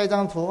 下一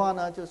张图画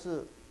呢，就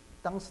是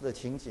当时的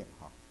情景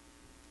哈。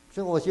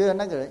所以我觉得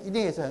那个人一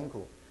定也是很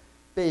苦，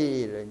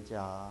被人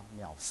家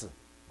藐视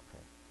 ，OK，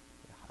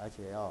 而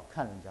且要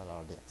看人家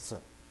的脸色。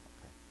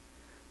OK，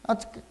 那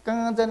刚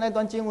刚在那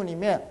段经文里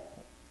面，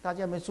大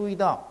家有没有注意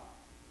到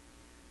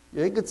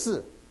有一个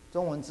字，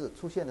中文字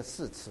出现了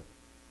4次？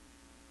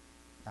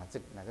这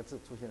哪个字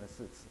出现了4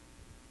次？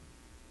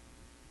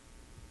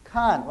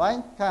看，喂，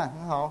看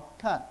很好，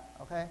看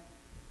 ，OK，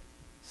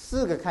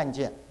 4个看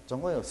见，总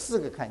共有4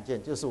个看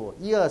见，就是我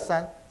1、2、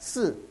3、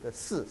4的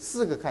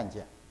4个看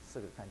见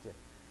，4个看见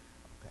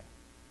 ，OK。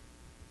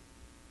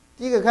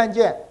第一个看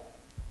见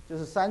就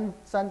是3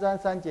章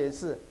3节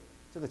是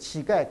这个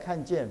乞丐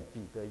看见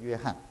彼得、约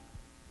翰。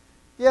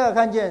第二个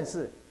看见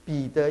是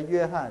彼得、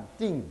约翰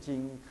定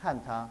睛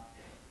看他。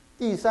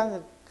第3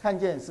个看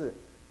见是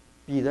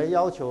彼得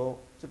要求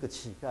这个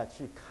乞丐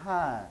去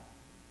看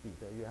彼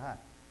得、约翰。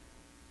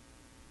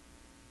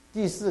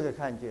第4个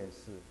看见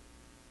是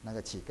那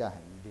个乞丐很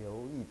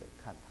留意的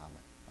看他们。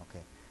OK，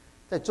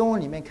 在中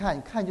文里面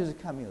看就是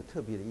看，没有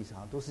特别的意思，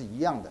都是一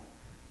样的。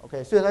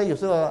OK， 所以他有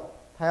时候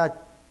他要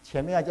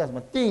前面要叫什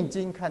么？定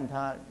睛看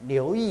他，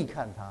留意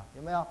看他，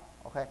有没有？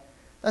 OK，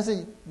 但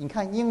是你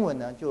看英文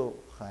呢就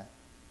很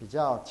比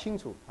较清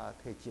楚，它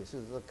可以解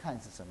释这个看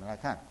是什么来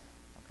看。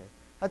OK，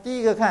 它第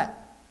一个看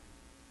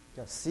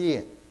叫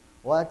seeing，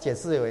 我要解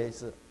释为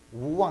是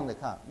无望的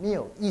看，没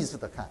有意识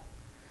的看。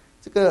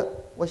这个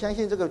我相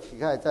信这个乞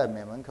丐在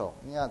美门口，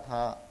因为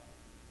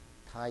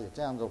他有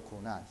这样的苦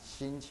难，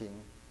心情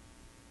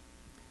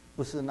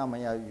不是那么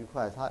要愉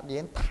快，他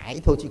连抬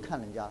头去看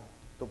人家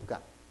都不敢。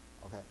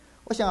OK，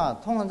 我想啊，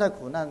通常在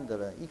苦难的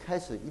人一开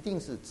始一定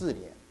是自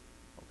怜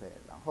 ，OK，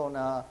 然后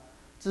呢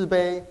自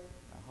卑，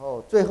然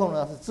后最后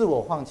呢是自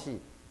我放弃，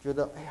觉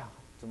得哎呀，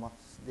怎么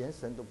连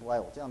神都不爱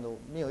我，这样都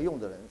没有用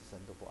的人，神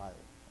都不爱我。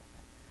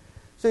OK，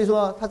 所以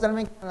说他在那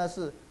边看呢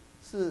是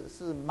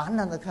茫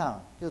然的看，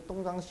就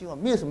东张西望，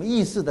没有什么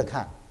意识的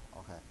看。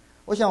OK，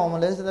 我想我们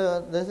人生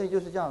就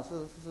是这样，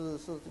是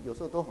有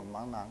时候都很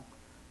茫然，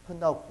碰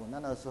到苦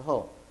难的时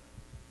候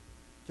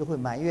就会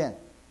埋怨，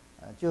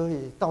就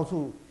会到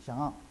处想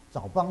要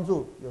找帮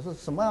助，有时候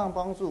什么样的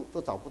帮助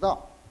都找不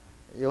到，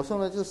有时候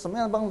呢就是什么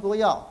样的帮助都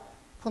要，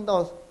碰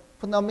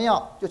到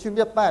庙就去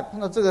拜，碰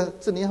到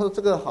这里头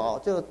这个好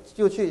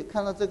就去，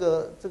看到这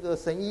个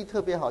神医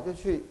特别好就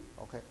去。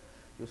OK，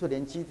 有时候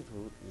连基督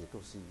徒也都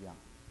是一样。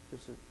就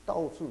是到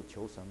处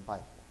求神拜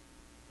佛，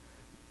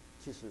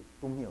其实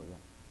都没有用。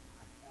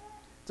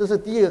这是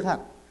第一个看，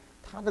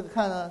他这个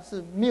看呢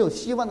是没有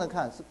希望的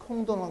看，是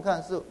空洞的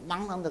看，是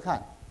茫然的看。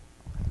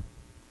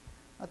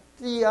那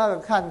第二个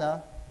看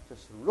呢，就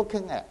是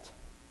looking at，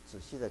 仔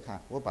细的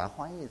看，我把它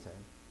翻译成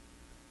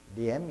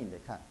怜悯的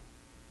看。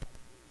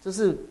这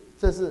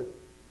是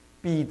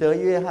彼得、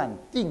约翰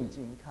定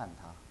睛看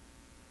他，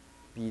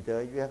彼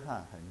得、约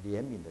翰很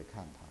怜悯的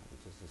看他，也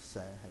就是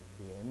神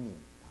很怜悯。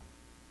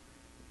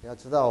要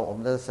知道我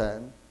们的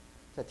神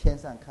在天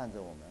上看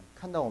着我们，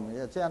看到我们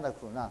的这样的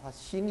苦难，他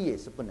心里也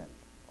是不能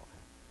OK，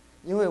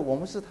 因为我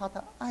们是他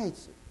的爱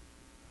子，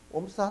我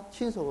们是他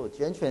亲手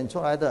拣选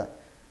出来的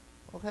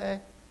OK，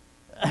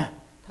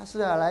 他是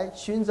要来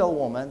寻找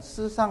我们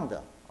失丧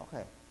的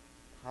OK，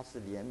 他是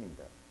怜悯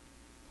的，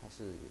他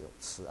是有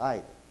慈爱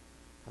的，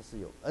他是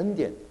有恩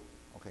典的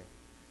OK，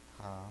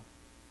 他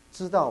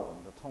知道我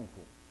们的痛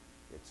苦，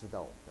也知道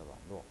我们的软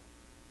弱。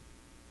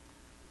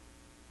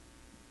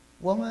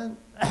我们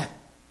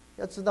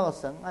要知道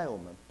神爱我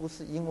们不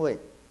是因为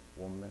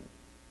我们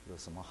有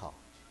什么好，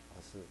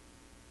而是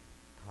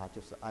他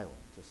就是爱我们，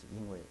就是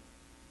因为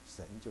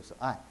神就是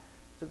爱。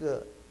这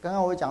个刚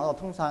刚我也讲到，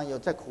通常有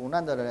在苦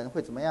难的人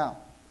会怎么样？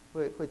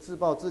会自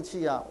暴自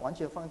弃啊，完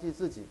全放弃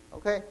自己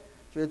OK，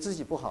 觉得自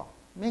己不好，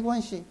没关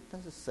系，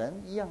但是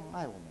神一样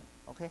爱我们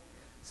OK，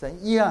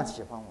 神一样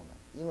喜欢我们，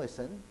因为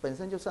神本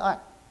身就是爱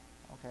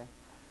OK。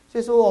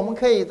所以说我们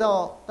可以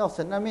到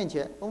神的面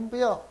前，我们不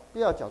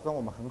要假装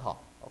我们很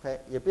好 OK，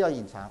 也不要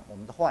隐藏我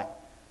们的坏，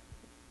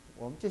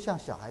我们就像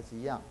小孩子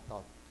一样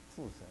到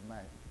父神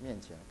面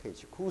前可以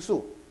去哭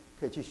诉，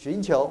可以去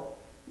寻求，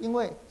因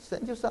为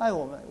神就是爱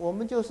我们，我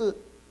们就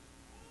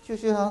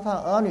像他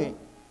儿女，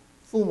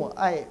父母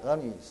爱儿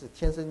女是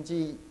天生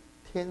什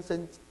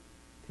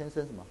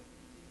么？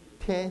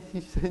天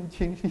生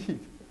经历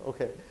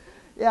OK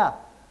呀，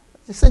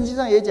圣经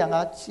上也讲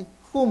啊，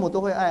父母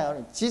都会爱儿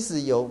女，即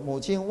使有母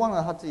亲忘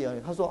了他自己儿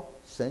女，他说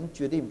神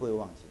决定不会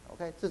忘记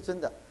OK， 这真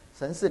的，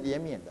神是怜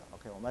悯的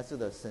OK， 我们要知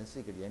道神是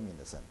一个怜悯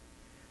的神。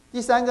第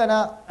三个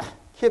呢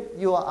keep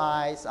your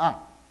eyes on，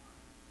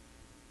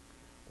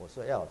 我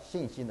说要有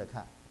信心的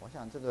看，我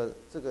想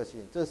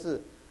这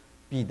是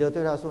彼得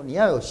对他说，你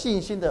要有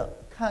信心的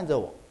看着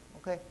我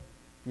OK，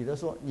 彼得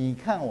说你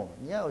看我们，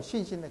你要有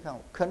信心的看我。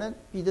可能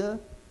彼得、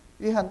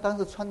约翰当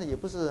时穿的也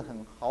不是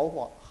很豪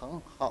华、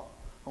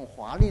很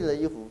华丽的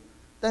衣服，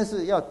但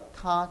是要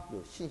他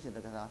有信心的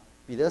看他。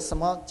彼得什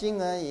么金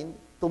银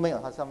都没有，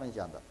他上面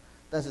讲的，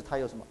但是他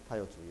有什么？他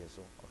有主耶稣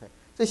OK。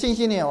这信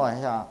心呢，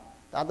往下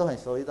大家都很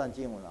熟一段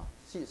经文啊，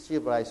希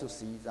伯来书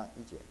11章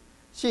1节，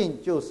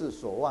信就是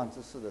所望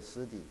之事的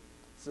实底，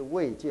是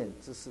未见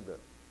之事的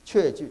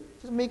确据，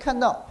就是没看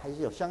到还是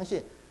有相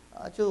信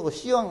啊。就是我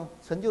希望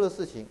成就的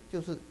事情，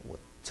就是我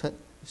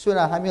虽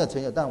然还没有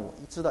成就，但我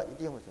知道一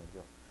定会成就。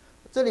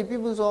这里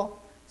并不是说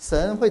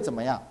神会怎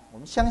么样，我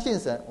们相信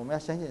神，我们要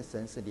相信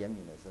神是怜悯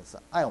的神，是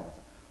爱我们的。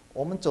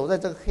我们走在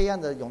这个黑暗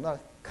的甬道，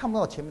看不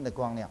到前面的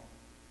光亮，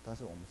但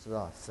是我们知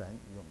道神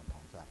与我们同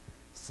在，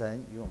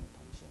神与我们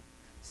同行，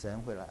神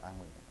会来安慰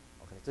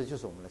我们 OK， 这就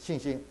是我们的信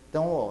心。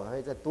等我会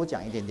再多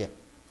讲一点点。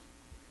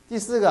第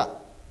四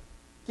个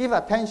give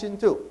attention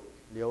to，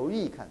 留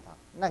意看他，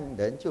那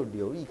人就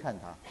留意看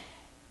他，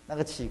那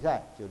个乞丐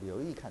就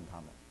留意看他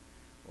们。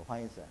我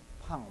翻译成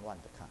盼望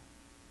的看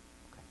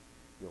OK，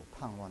 有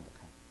盼望的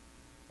看。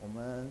我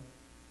们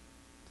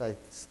在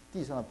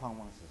地上的盼望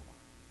是什么？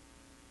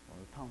我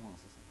们的盼望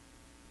是什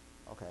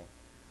么 OK，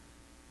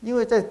 因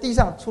为在地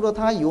上除了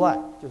他以外，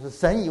就是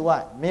神以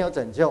外没有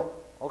拯救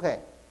OK。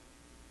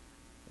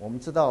 我们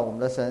知道我们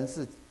的神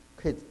是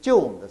可以救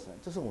我们的神，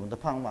这是我们的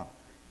盼望。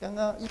刚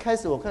刚一开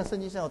始我看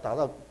圣经上有打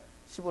到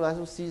希伯来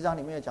书11章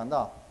里面有讲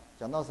到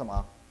什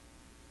么，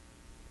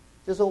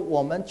就是说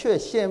我们却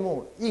羡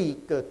慕一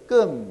个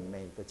更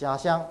美的家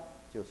乡，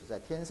就是在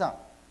天上。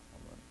我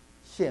们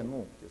羡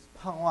慕，就是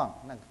盼望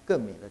那个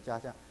更美的家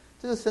乡。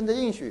这是神的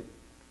应许，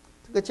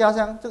这个家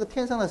乡，这个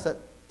天上的神，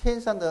天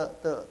上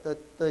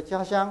的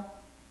家乡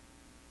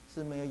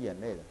是没有眼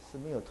泪的，是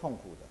没有痛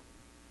苦的，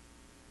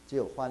只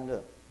有欢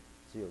乐，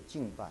只有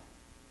敬拜，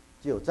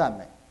只有赞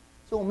美。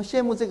所以我们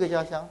羡慕这个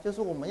家乡，就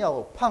是我们要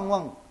有盼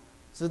望，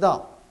知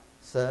道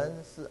神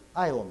是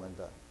爱我们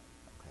的。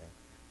OK，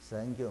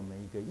 神给我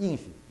们一个应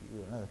许，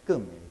有那个更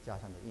美的家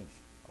乡的应许。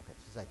OK，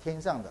 是在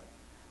天上的。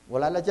我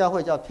来了教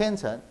会叫天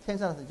城，天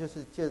上的就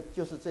是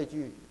这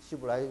句希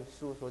伯来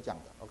书所讲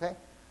的。OK，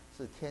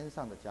 是天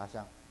上的家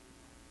乡。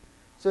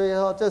所以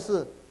说这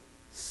是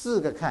四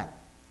个看，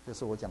就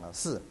是我讲的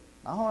四。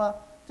然后呢，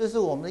这是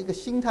我们的一个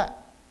心态。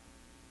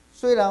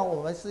虽然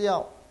我们是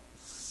要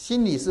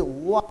心里是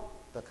无望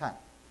的看，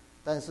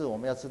但是我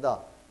们要知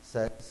道，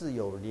神是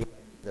有怜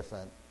悯的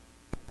神，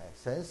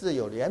神是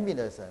有怜悯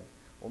的神。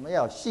我们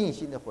要有信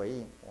心的回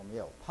应，我们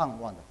要有盼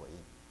望的回应。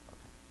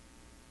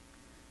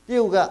第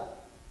五个，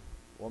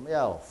我们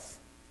要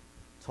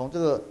从这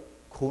个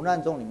苦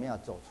难中里面要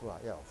走出来，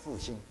要有复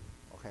兴。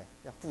OK，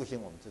 要复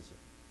兴我们自己。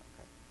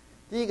OK，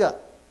 第一个，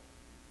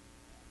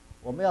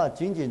我们要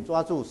紧紧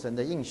抓住神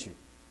的应许。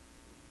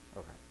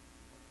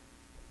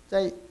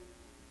OK，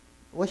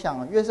 我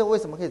想约瑟为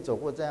什么可以走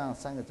过这样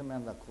三个这么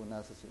样的苦难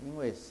的事情？因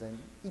为神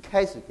一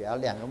开始给他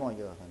两个梦，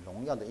有很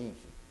荣耀的应许，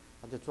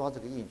他就抓这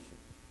个应许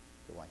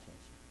就完全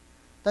行。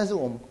但是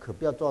我们可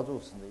不要抓住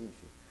神的应许。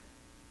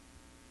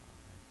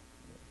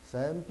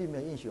神并没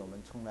有应许我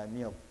们从来没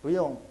有不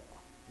用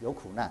有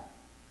苦难，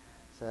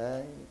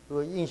神不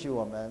会应许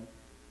我们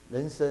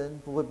人生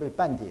不会被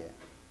绊跌。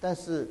但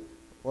是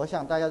我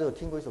想大家都有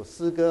听过一首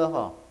诗歌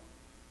哈，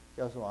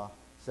叫什么？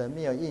神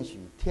没有应许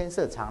天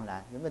色常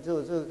蓝，有没有这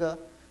个歌？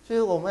所以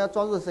我们要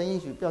抓住神应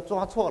许，不要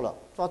抓错了，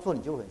抓错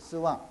你就很失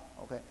望。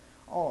OK，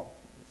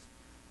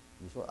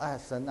 你说哎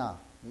神啊，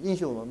你应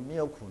许我们没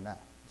有苦难，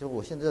就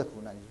我现在的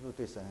苦难，你是不是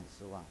对神很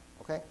失望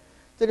 ？OK，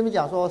 这里面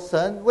讲说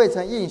神未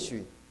曾应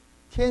许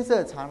天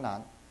色常蓝，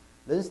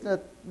人生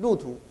的路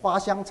途花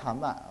香常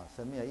漫啊，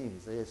神没有应许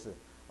这些事。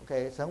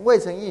OK， 神未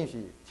曾应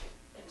许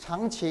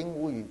常晴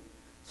无雨，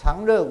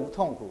常乐无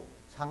痛苦，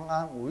常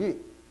安无虑，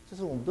这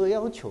是我们都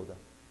要求的。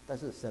但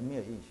是神没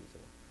有应许这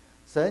个，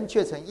神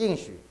却曾应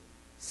许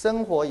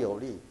生活有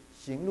力，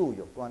行路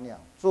有光亮，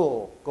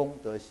做工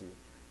得喜，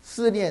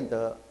思念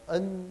得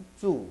恩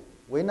助，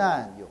危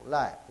难有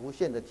赖，无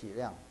限的体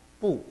谅，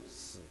不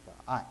死的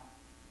爱，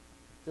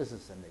这是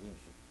神的应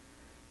许。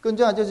更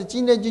重要就是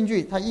今天金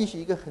句，它应许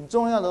一个很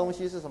重要的东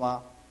西是什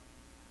么？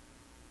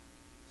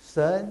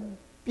神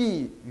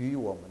必与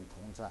我们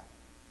同在，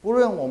不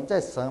论我们在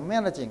什么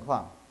样的境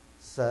况，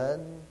神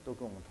都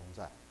跟我们同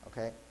在。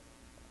OK，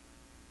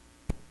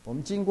 我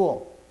们经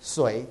过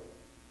水，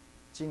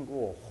经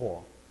过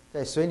火，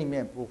在水里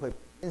面不会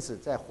淹死，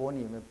在火里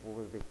面不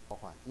会被破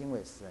坏，因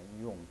为神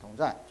与我们同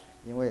在，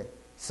因为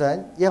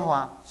神耶和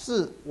华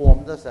是我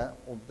们的神，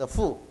我们的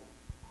父，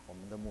我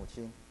们的母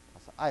亲，他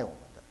是爱我们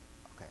的。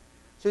OK，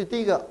 所以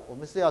第一个，我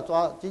们是要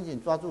紧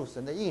紧抓住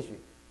神的应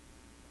许。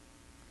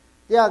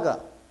第二个，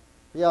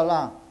不要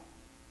让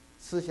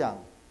思想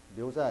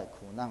留在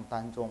苦难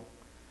当中。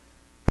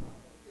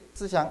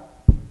思想，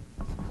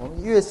我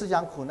们越思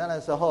想苦难的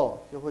时候，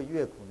就会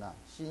越苦难，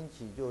心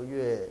情就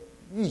越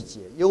郁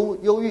结、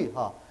忧郁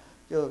哈，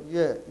就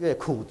越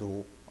苦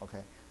读。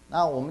OK，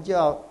 那我们就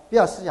要不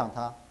要思想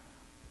它？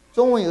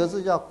中文有个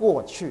字叫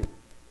过去，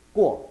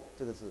过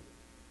这个字，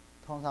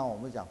通常我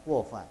们讲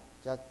过犯，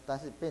但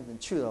是变成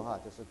去的话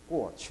就是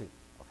过去。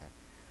OK，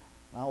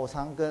 然后我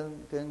常跟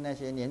那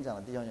些年长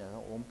的弟兄讲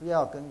说，我们不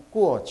要跟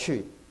过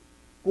去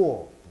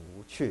过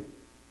不去，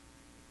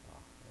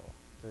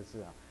这个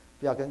字啊，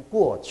不要跟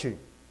过去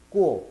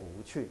过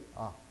不去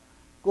啊，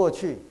过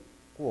去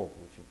过不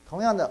去。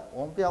同样的，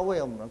我们不要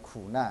为我们的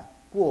苦难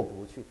过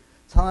不去，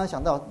常常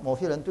想到某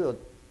些人对我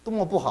多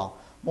么不好，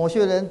某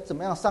些人怎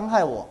么样伤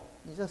害我，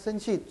你这生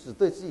气只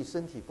对自己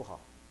身体不好，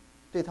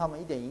对他们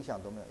一点影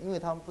响都没有，因为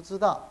他们不知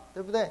道，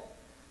对不对？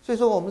所以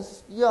说我们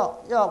要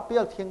不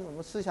要我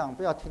们思想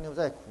不要停留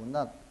在苦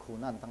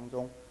难当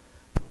中。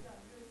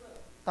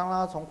当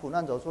他从苦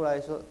难走出来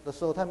的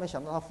时候，他没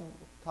想到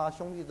他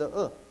兄弟的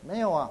恶，没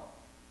有啊？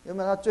有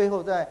没有？他最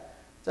后在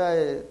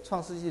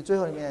创世纪最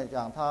后里面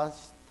讲，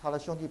他的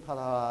兄弟怕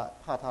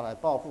他来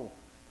报复，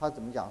他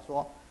怎么讲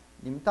说？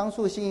你们当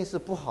初的心意是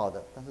不好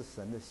的，但是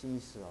神的心意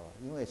是好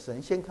的，因为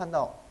神先看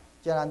到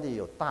迦南地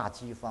有大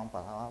饥荒，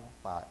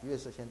把约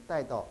瑟先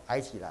带到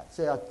埃及来，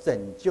是要拯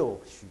救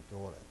许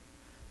多人。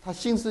他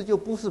心思就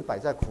不是摆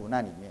在苦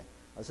难里面，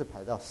而是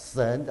摆到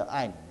神的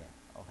爱里面。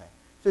OK，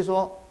 所以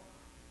说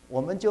我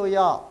们就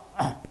要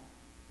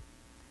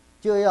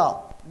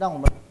让我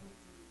们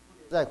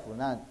在苦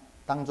难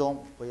当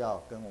中不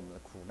要跟我们的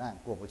苦难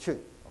过不去。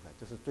OK，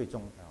 这是最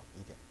重要的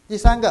一点。第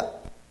三个，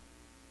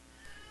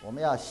我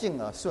们要信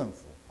而顺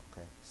服。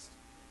OK，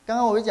 刚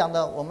刚我讲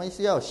的，我们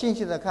是要有信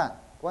心的看，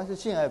光是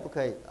信而已不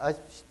可以，而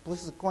不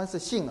是光是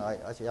信而已，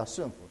而且要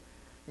顺服。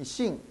你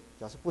信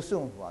表示不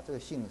顺服啊，这个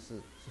信是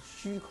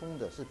虚空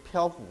的，是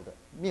漂浮的，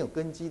没有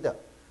根基的。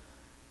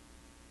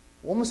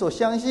我们所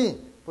相信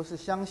不是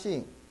相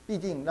信必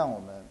定让我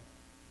们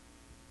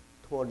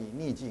脱离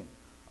逆境，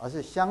而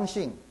是相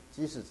信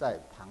即使在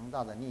庞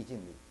大的逆境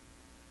里，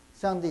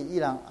上帝依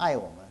然爱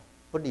我们，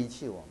不离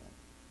弃我们。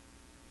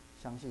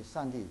相信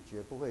上帝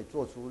绝不会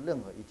做出任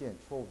何一件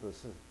错误的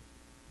事，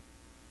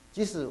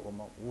即使我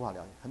们无法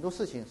了解很多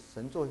事情，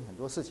神做很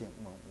多事情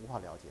我们无法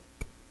了解，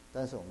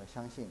但是我们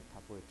相信他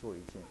不会做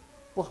一件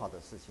不好的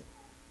事情，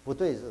不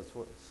对的事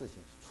情，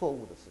错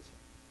误的事情。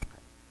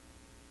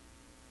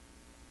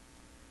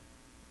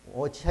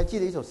我还记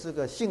得一首诗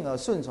歌《信而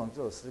顺从》，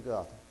这首诗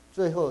歌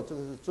最后这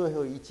个是最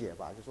后一节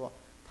吧，就说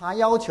他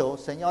要求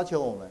神要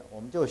求我们，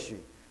我们就许；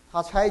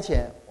他差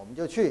遣我们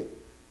就去，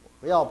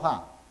不要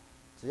怕，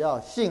只要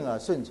信而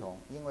顺从，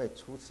因为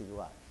除此以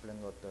外不能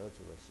够得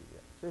主的喜悦。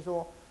所以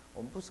说，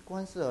我们不是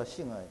光是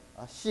信而已，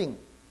而信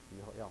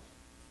以后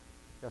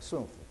要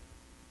顺服。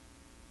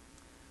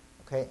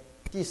OK，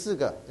 第四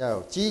个要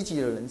有积极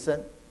的人生。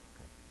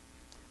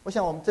我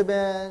想我们这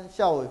边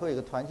下午会有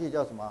个团契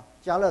叫什么？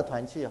家乐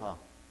团契哈，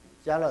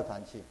家乐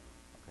团契。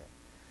OK，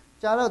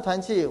 家乐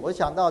团契，我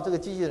想到这个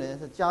积极的人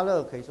是家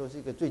乐，可以说是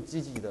一个最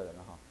积极的人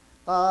了哈。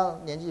他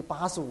年纪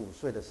85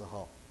岁的时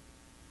候，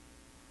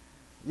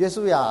约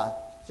书亚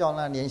叫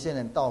那年轻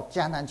人到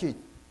迦南去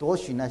夺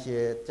取那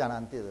些迦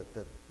南地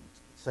的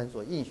神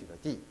所应许的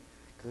地，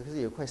可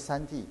是有块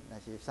山地，那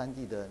些山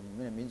地的里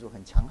面的民族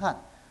很强悍，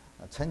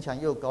城墙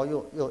又高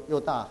又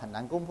大，很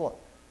难攻破。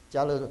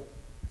迦勒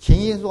秦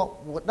英说：“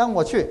让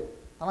我去。”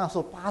他那时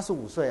候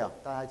85岁啊，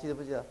大家还记得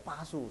不记得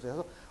？85岁，他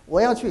说：“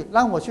我要去，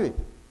让我去。”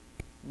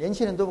年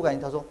轻人都不敢，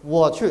他说：“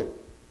我去。”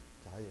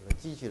他有个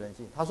积极人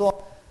性。他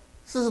说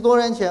：“40多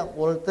年前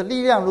我的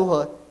力量如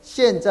何，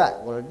现在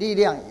我的力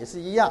量也是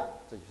一样。”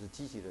这就是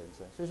积极的人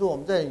生。所以说我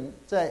们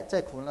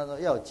在苦难当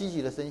中要有积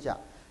极的思想，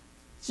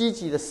积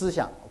极的思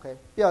想 ，OK，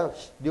 不要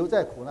留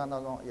在苦难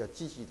当中，要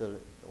积极的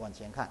往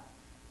前看。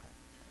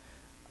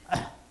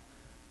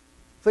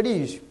腓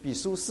立比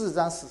书4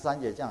章13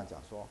节这样讲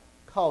说：“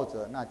靠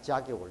着那加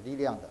给我力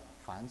量的，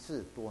凡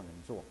事多能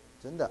做。”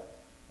真的，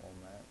我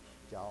们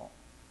只要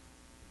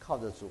靠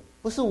着主，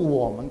不是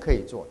我们可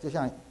以做，就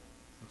像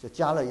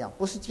迦勒一样，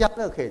不是迦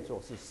勒可以做，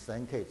是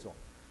神可以做。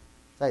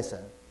在神，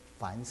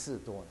凡事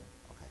多能。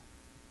OK。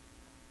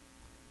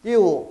第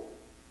五，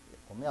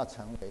我们要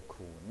成为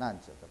苦难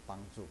者的帮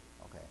助。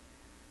OK。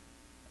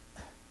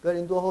哥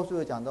林多后书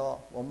有讲到，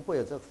我们会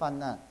有这个患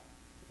难，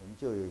我们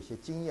就有一些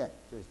经验，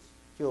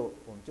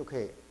我们就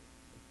可以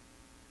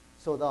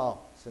受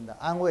到神的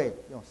安慰，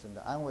用神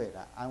的安慰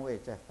来安慰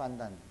在患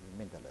难里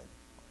面的人。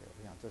OK，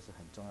 我想这是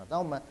很重要。当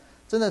我们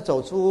真的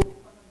走出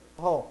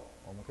后，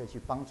我们可以去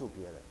帮助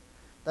别人。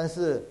但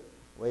是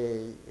我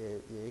也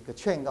有一个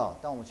劝告：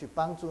当我们去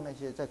帮助那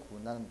些在苦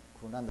难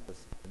的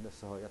人的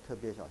时候，要特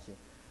别小心，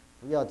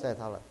不要在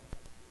他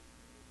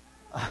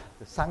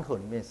的伤口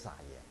里面撒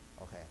盐。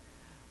OK，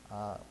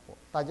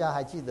 大家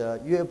还记得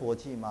约伯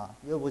记吗？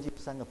约伯记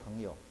3个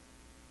朋友。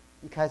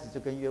一开始就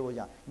跟约伯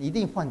讲：“你一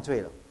定犯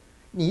罪了，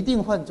你一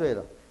定犯罪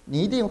了，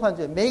你一定犯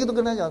罪。”每一个都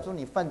跟他讲说：“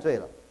你犯罪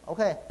了。”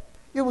 OK，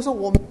 约伯说：“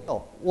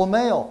我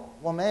没有。”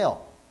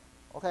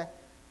 OK，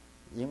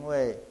 因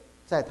为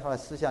在他的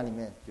思想里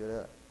面觉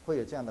得会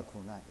有这样的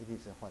苦难，一定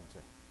是犯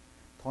罪。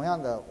同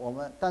样的，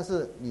但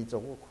是你走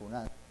过苦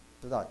难，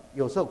知道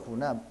有时候苦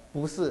难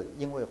不是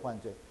因为犯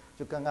罪，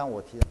就刚刚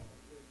我提到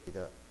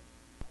的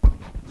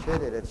缺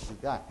德的乞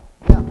丐，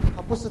这样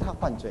他不是他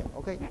犯罪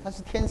 ，OK， 他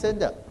是天生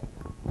的。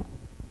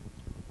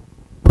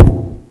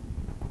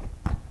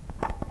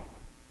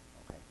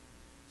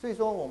所以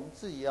说，我们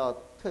自己要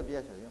特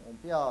别小心，我们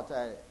不要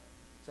在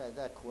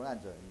苦难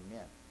者里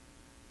面，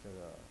这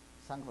个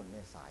伤口里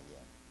面撒盐，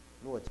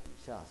落井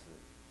下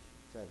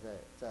石，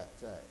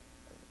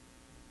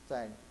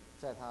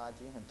在他已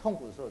经很痛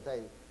苦的时候，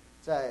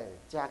再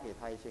加给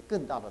他一些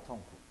更大的痛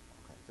苦。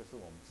OK， 这是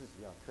我们自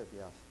己要特别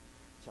要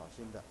小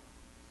心的。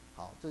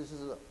好，这就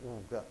是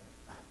5个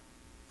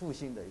复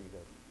兴的一个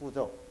步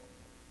骤。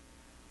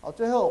好，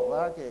最后我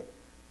要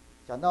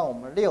讲到我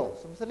们6，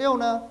什么是6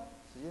呢？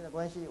时间的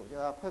关系，我就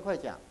要快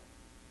讲。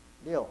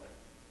6，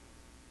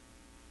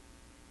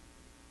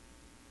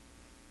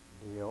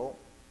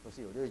不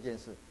是有6件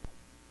事，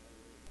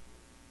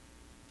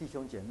弟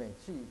兄姐妹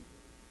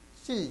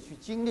自己去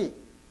经历，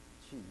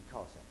去依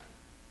靠神。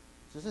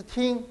只是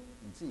听，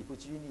你自己不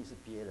经历是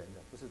别人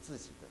的，不是自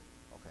己的。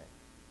OK，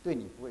 对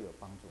你不会有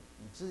帮助。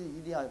你自己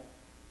一定要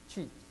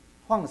去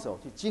放手，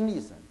去经历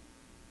神，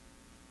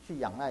去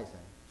仰赖神，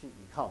去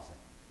依靠神。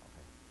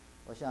OK，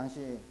 我相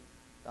信。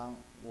当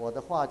我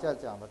的话在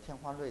讲的天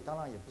花乱坠，当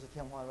然也不是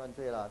天花乱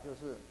坠了，就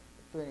是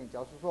对你，假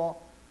如说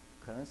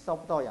可能烧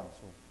不到痒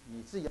处，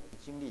你自己要去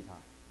经历它，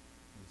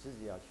你自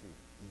己要去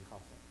依靠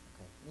神。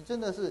OK， 你真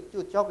的是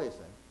就交给神，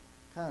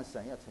看看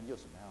神要成就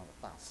什么样的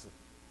大事。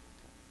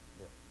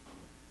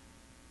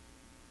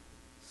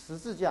十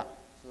字架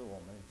是我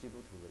们基督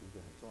徒的一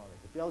个很重要的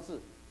一个标志。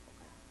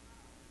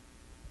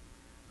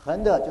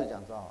横的就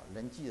讲到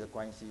人际的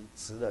关系，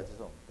直的就是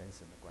我们跟神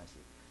的关系。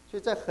所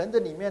以在横的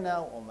里面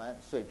呢，我们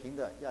水平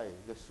的要有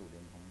一个属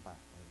灵同伴。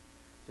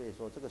所以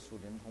说这个属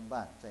灵同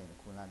伴在你的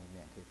苦难里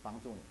面可以帮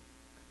助你，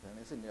可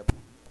能是你的，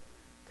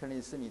可能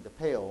是你的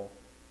配偶，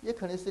也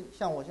可能是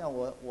像我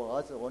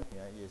儿子、我女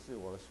儿也是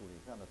我的属灵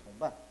上的同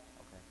伴。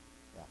OK，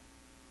 呀，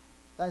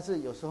但是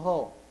有时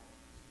候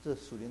这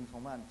属灵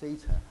同伴这一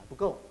层还不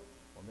够，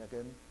我们要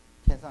跟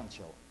天上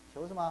求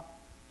什么？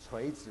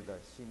垂直的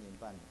心灵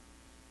伴侣，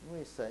因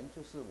为神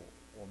就是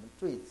我们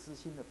最知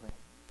心的朋友，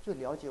最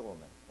了解我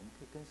们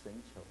可以跟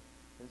神求，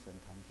跟神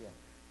谈见，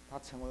他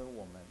成为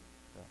我们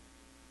的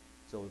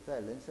走在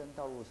人生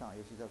道路上，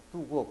尤其在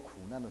度过苦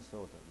难的时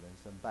候的人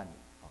生伴侣。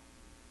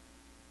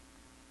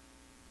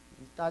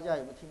大家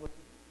有没有听过？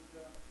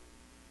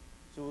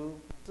主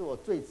是我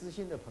最知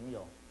心的朋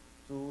友，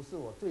主是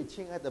我最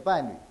亲爱的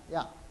伴侣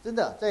呀！真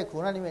的，在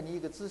苦难里面，你一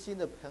个知心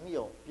的朋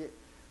友，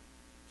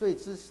最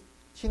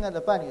亲爱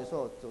的伴侣的时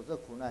候，走这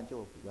苦难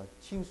就比较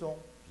轻松，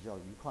比较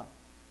愉快，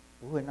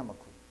不会那么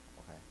苦。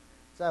OK，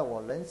 在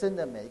我人生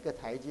的每一个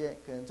台阶，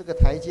可能这个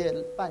台阶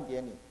绊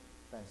点你，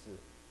但是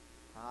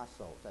他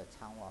手在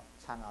搀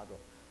拉着。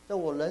在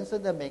我人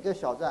生的每个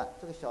小站，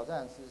这个小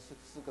站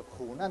是个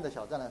苦难的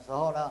小站的时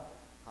候呢，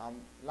它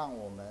让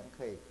我们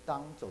可以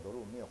当走的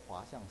路没有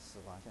滑向死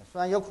亡线，虽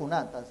然有苦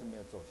难，但是没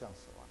有走向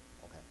死亡。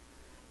OK，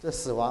 这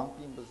死亡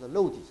并不是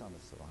肉体上的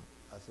死亡，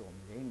而是我们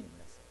灵里面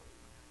的死亡。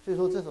所以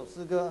说这首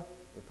诗歌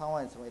也盼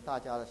望成为大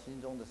家的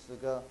心中的诗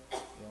歌，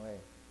因为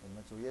我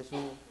们主耶稣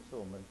是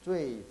我们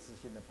最知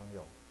心的朋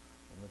友，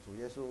我们主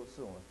耶稣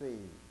是我们最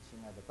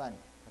亲爱的伴侣，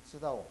他知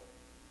道我，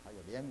他有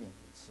怜悯、有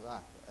慈爱、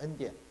有恩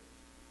典。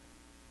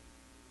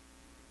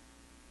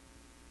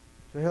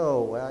最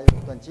后我要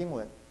用一段经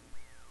文，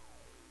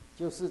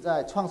就是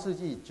在创世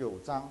纪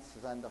9章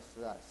13到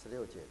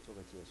16节做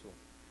个结束。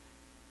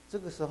这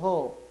个时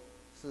候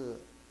是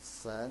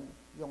神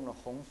用了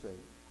洪水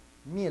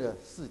灭了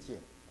世界。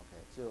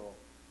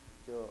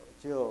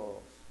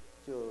就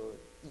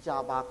一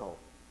家8口，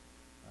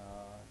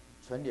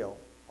存留。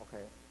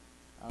OK，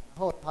 然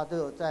后他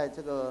就在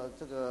这个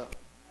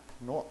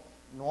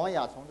挪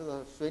亚从这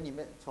个水里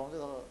面，从这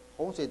个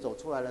洪水走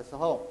出来的时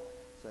候，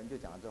神就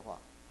讲了这话，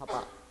他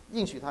把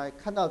应许他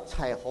看到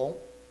彩虹，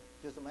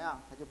就怎么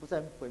样，他就不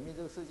再毁灭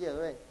这个世界，对不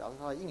对？表示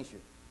他的应许。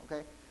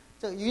OK，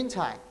 这个云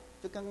彩，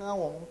就刚刚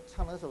我们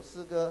唱的那首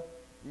诗歌，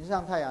云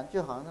上太阳，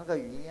就好像那个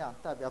云一样，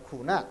代表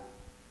苦难，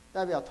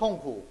代表痛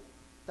苦，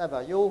代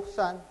表忧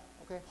伤。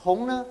OK，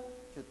 红呢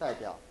就代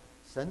表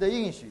神的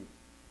应许，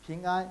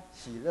平安、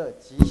喜乐、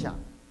吉祥。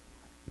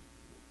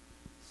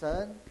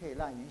神可以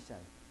让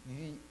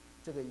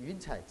这个云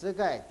彩遮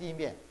盖地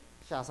面，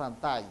下上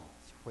大雨，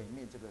毁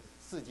灭这个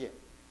世界，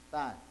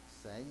但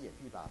神也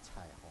必把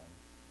彩虹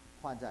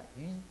换在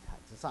云彩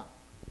之上。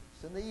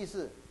神的意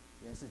思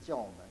原是叫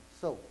我们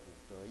受苦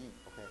得益。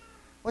OK，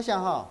 我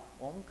想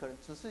我们可能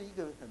只是一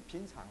个很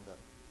平常的，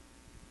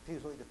可以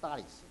说一个大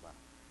理石吧，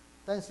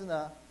但是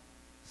呢，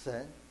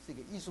神是一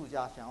个艺术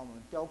家，想要我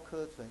们雕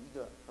刻成一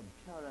个很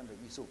漂亮的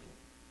艺术品。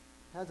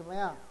他要怎么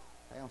样？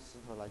他用石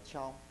头来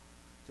敲，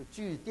就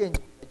电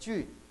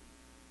锯，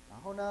然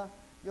后呢，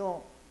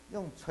用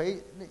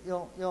锤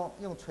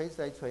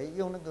子来锤，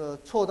用那个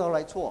锉刀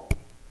来锉。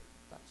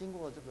经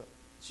过这个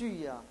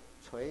锯呀、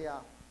锤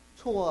呀、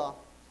锉啊，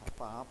才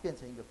把它变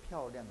成一个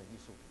漂亮的艺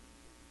术品，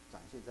展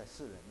现在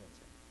世人面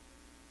前。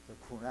这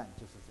苦难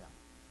就是这样。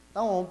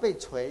当我们被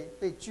锤、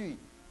被锯、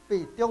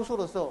被雕塑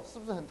的时候，是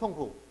不是很痛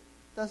苦？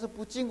但是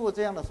不经过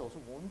这样的手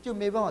术，我们就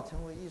没办法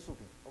成为艺术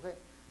品。OK，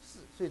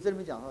 所以这里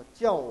面讲到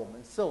叫我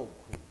们受苦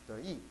得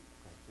益，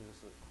这就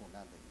是苦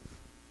难的意思。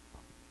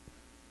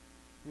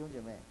弟兄姐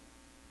妹，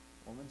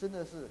我们真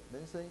的是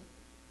人生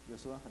有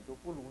时候很多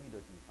不如意的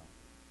地方，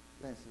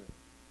但是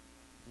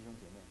弟兄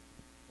姐妹，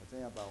我真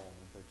要把我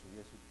们的主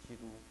耶稣基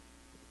督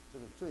这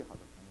个最好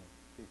的朋友、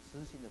最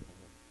知心的朋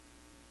友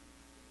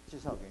介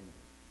绍给你，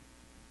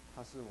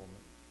他是我们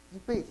一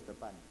辈子的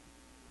伴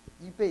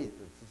侣，一辈子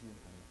的知心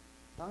朋友。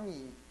当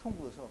你痛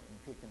苦的时候，你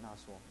可以跟他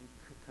说，你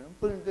可能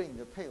不能跟你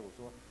的配偶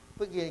说，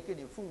不可以跟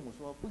你父母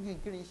说，不可以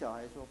跟你小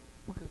孩说，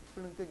不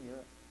能跟你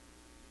的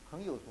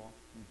朋友说，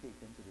你可以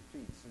跟这个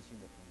最知心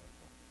的朋友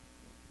说，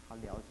他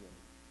了解你，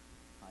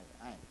他也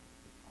爱你。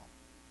好，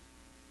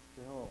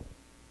最后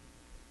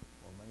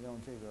我们用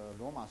这个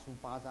罗马书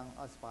8章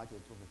28节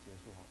做个结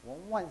束。我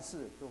们万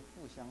事都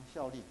互相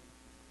效力，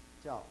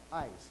叫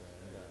爱神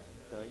的人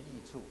得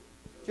益处，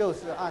就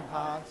是按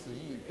他旨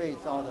意被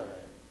召的人，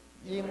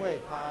因为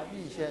他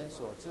预先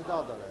所知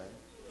道的人，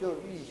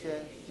就预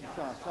先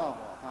效法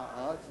他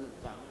儿子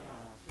长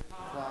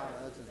他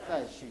儿子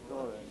在许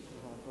多人之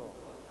中做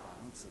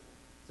长子。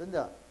真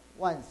的，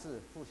万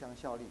事互相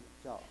效力，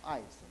叫爱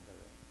神的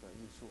人得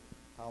益处。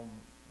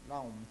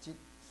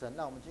神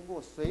让我们经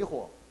过水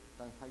火，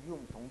但是他与我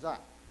们同在，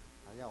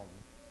他让我们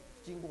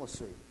经过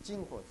水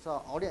经火之后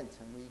熬炼，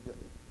成为一个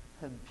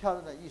很漂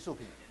亮的艺术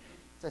品，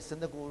在神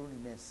的国度里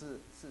面是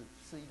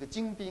一个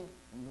精兵，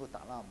能够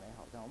打那美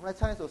好仗。我们来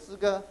唱一首诗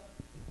歌，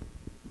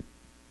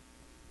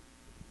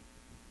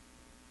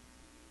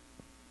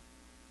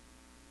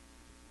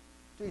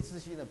最知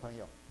心的朋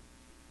友。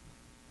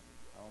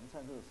我们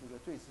唱这首诗歌，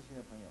最知心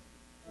的朋友。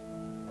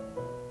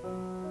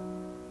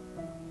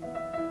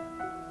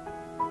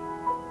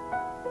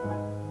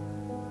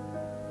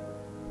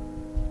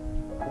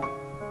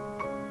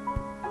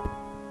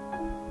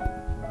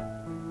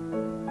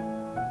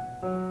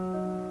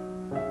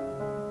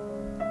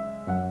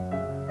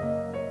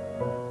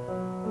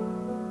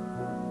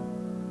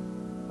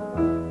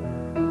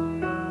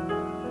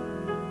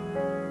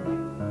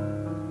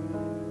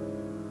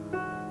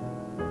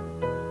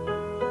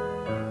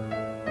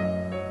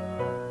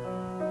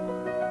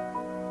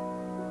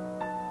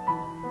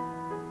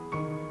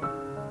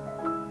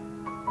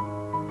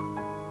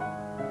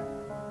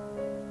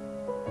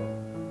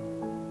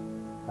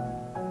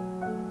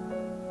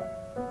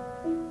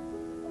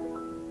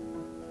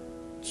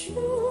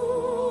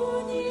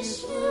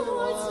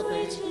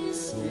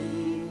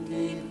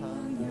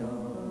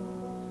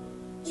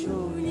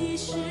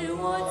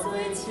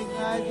亲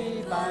爱的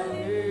伴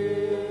侣，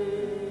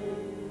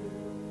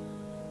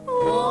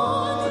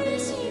我的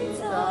心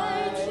在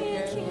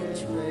天天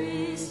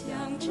吹响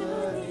着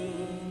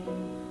你，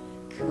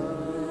渴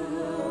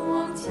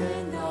望见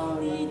到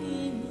你的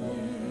面，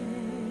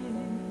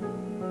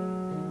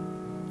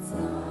在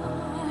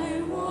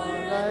我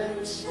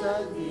人生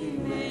的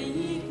每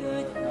一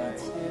个台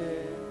阶，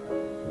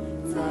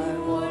在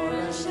我人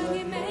生的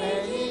每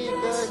一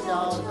个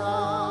小场，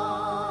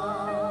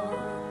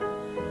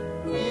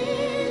你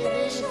的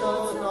手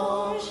总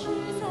是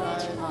在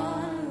缠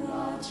拉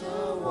着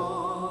我，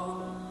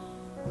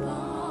把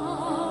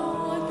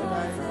我带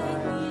在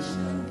你身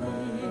边，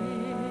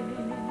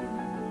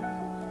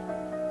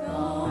告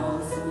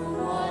诉我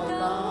当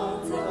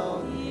走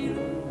的路，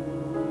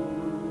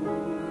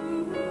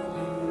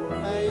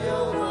没有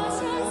我相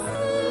思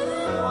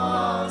往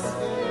前，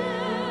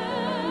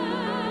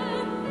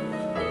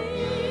你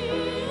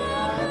爱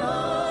何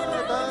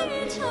等的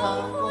长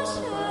阔深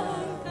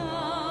高，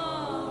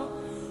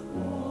我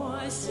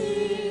心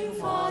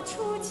发出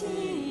惊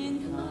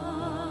叹，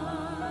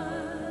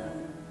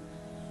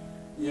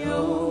有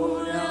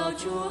了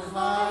主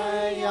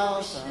还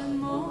要什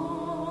么？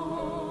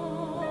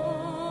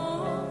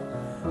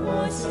我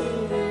心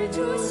与主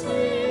心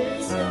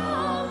相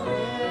连，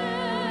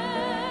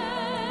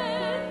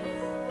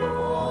我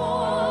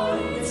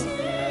一切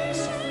是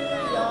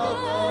要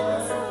跟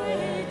随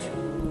主，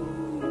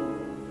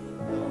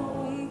永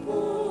不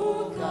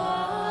改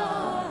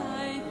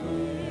变。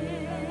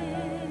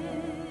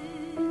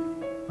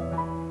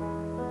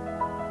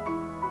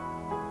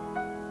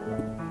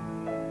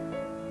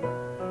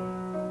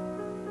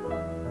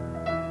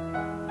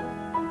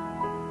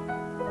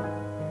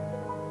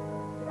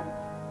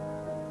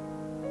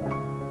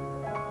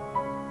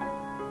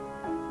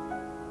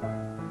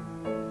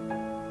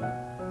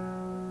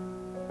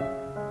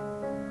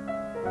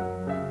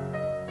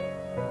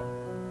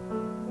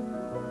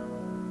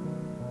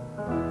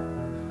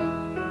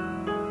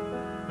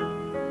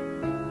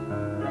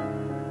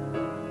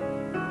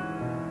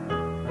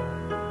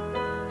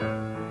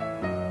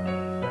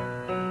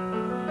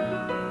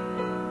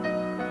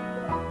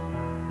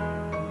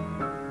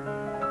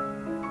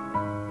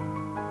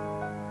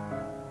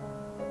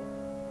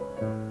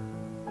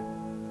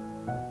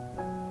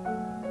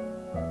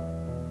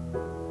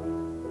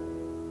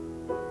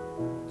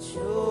主，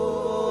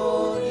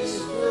你是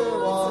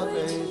我最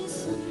亲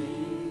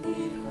的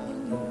朋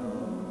友，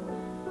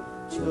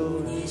主，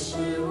你是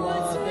我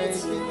最亲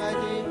爱的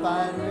伴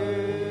侣，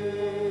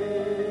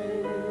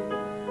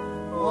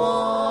我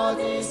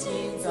的心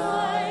在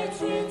天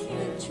天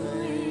吹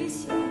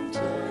响着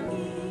你，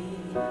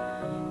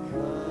渴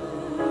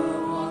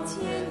望见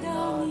到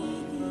你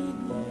的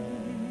面，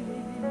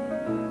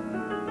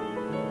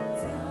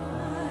在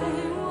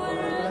我人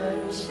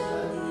生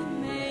的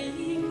每一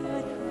个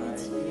台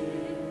阶，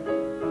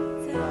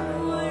在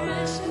我人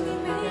生的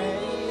每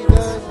一个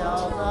小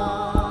场，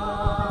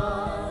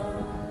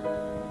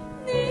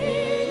你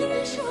的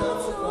手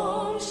总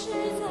是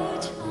在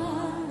缠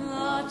拉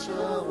着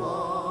我，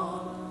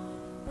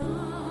把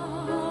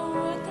我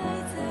带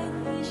在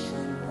你身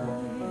边，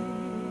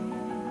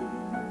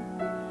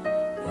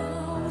告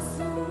诉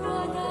我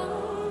当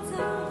走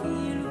的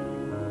路，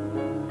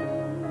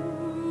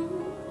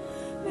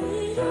没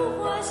有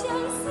花相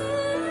思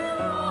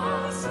往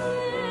前，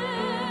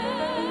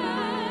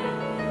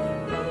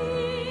你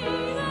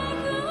爱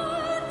何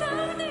等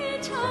的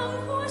长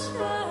阔深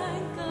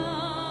高，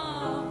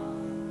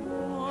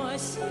我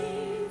心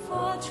发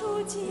出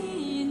惊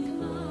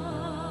叹，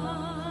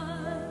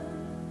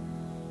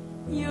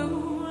有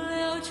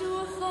了主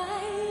还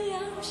要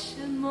什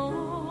么？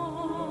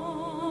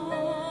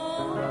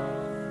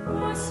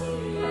我心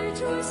与主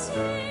心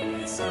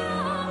相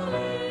连，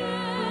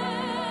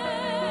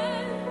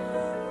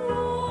我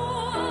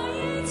一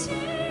切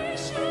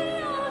是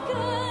要跟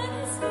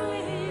随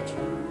主，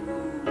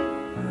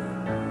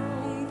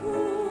永不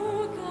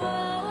改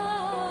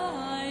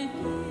变。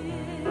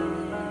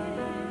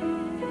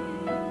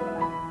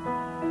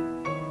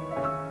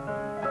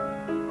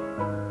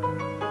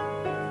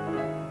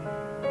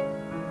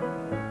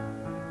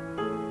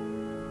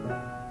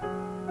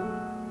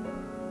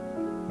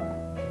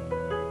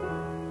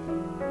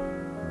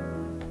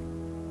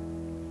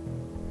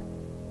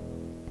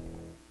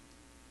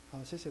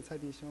好，谢谢蔡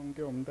弟兄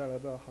给我们带来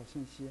的好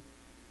信息。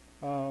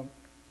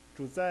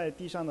主在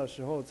地上的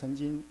时候，曾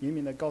经明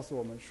明的告诉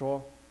我们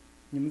说，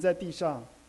你们在地上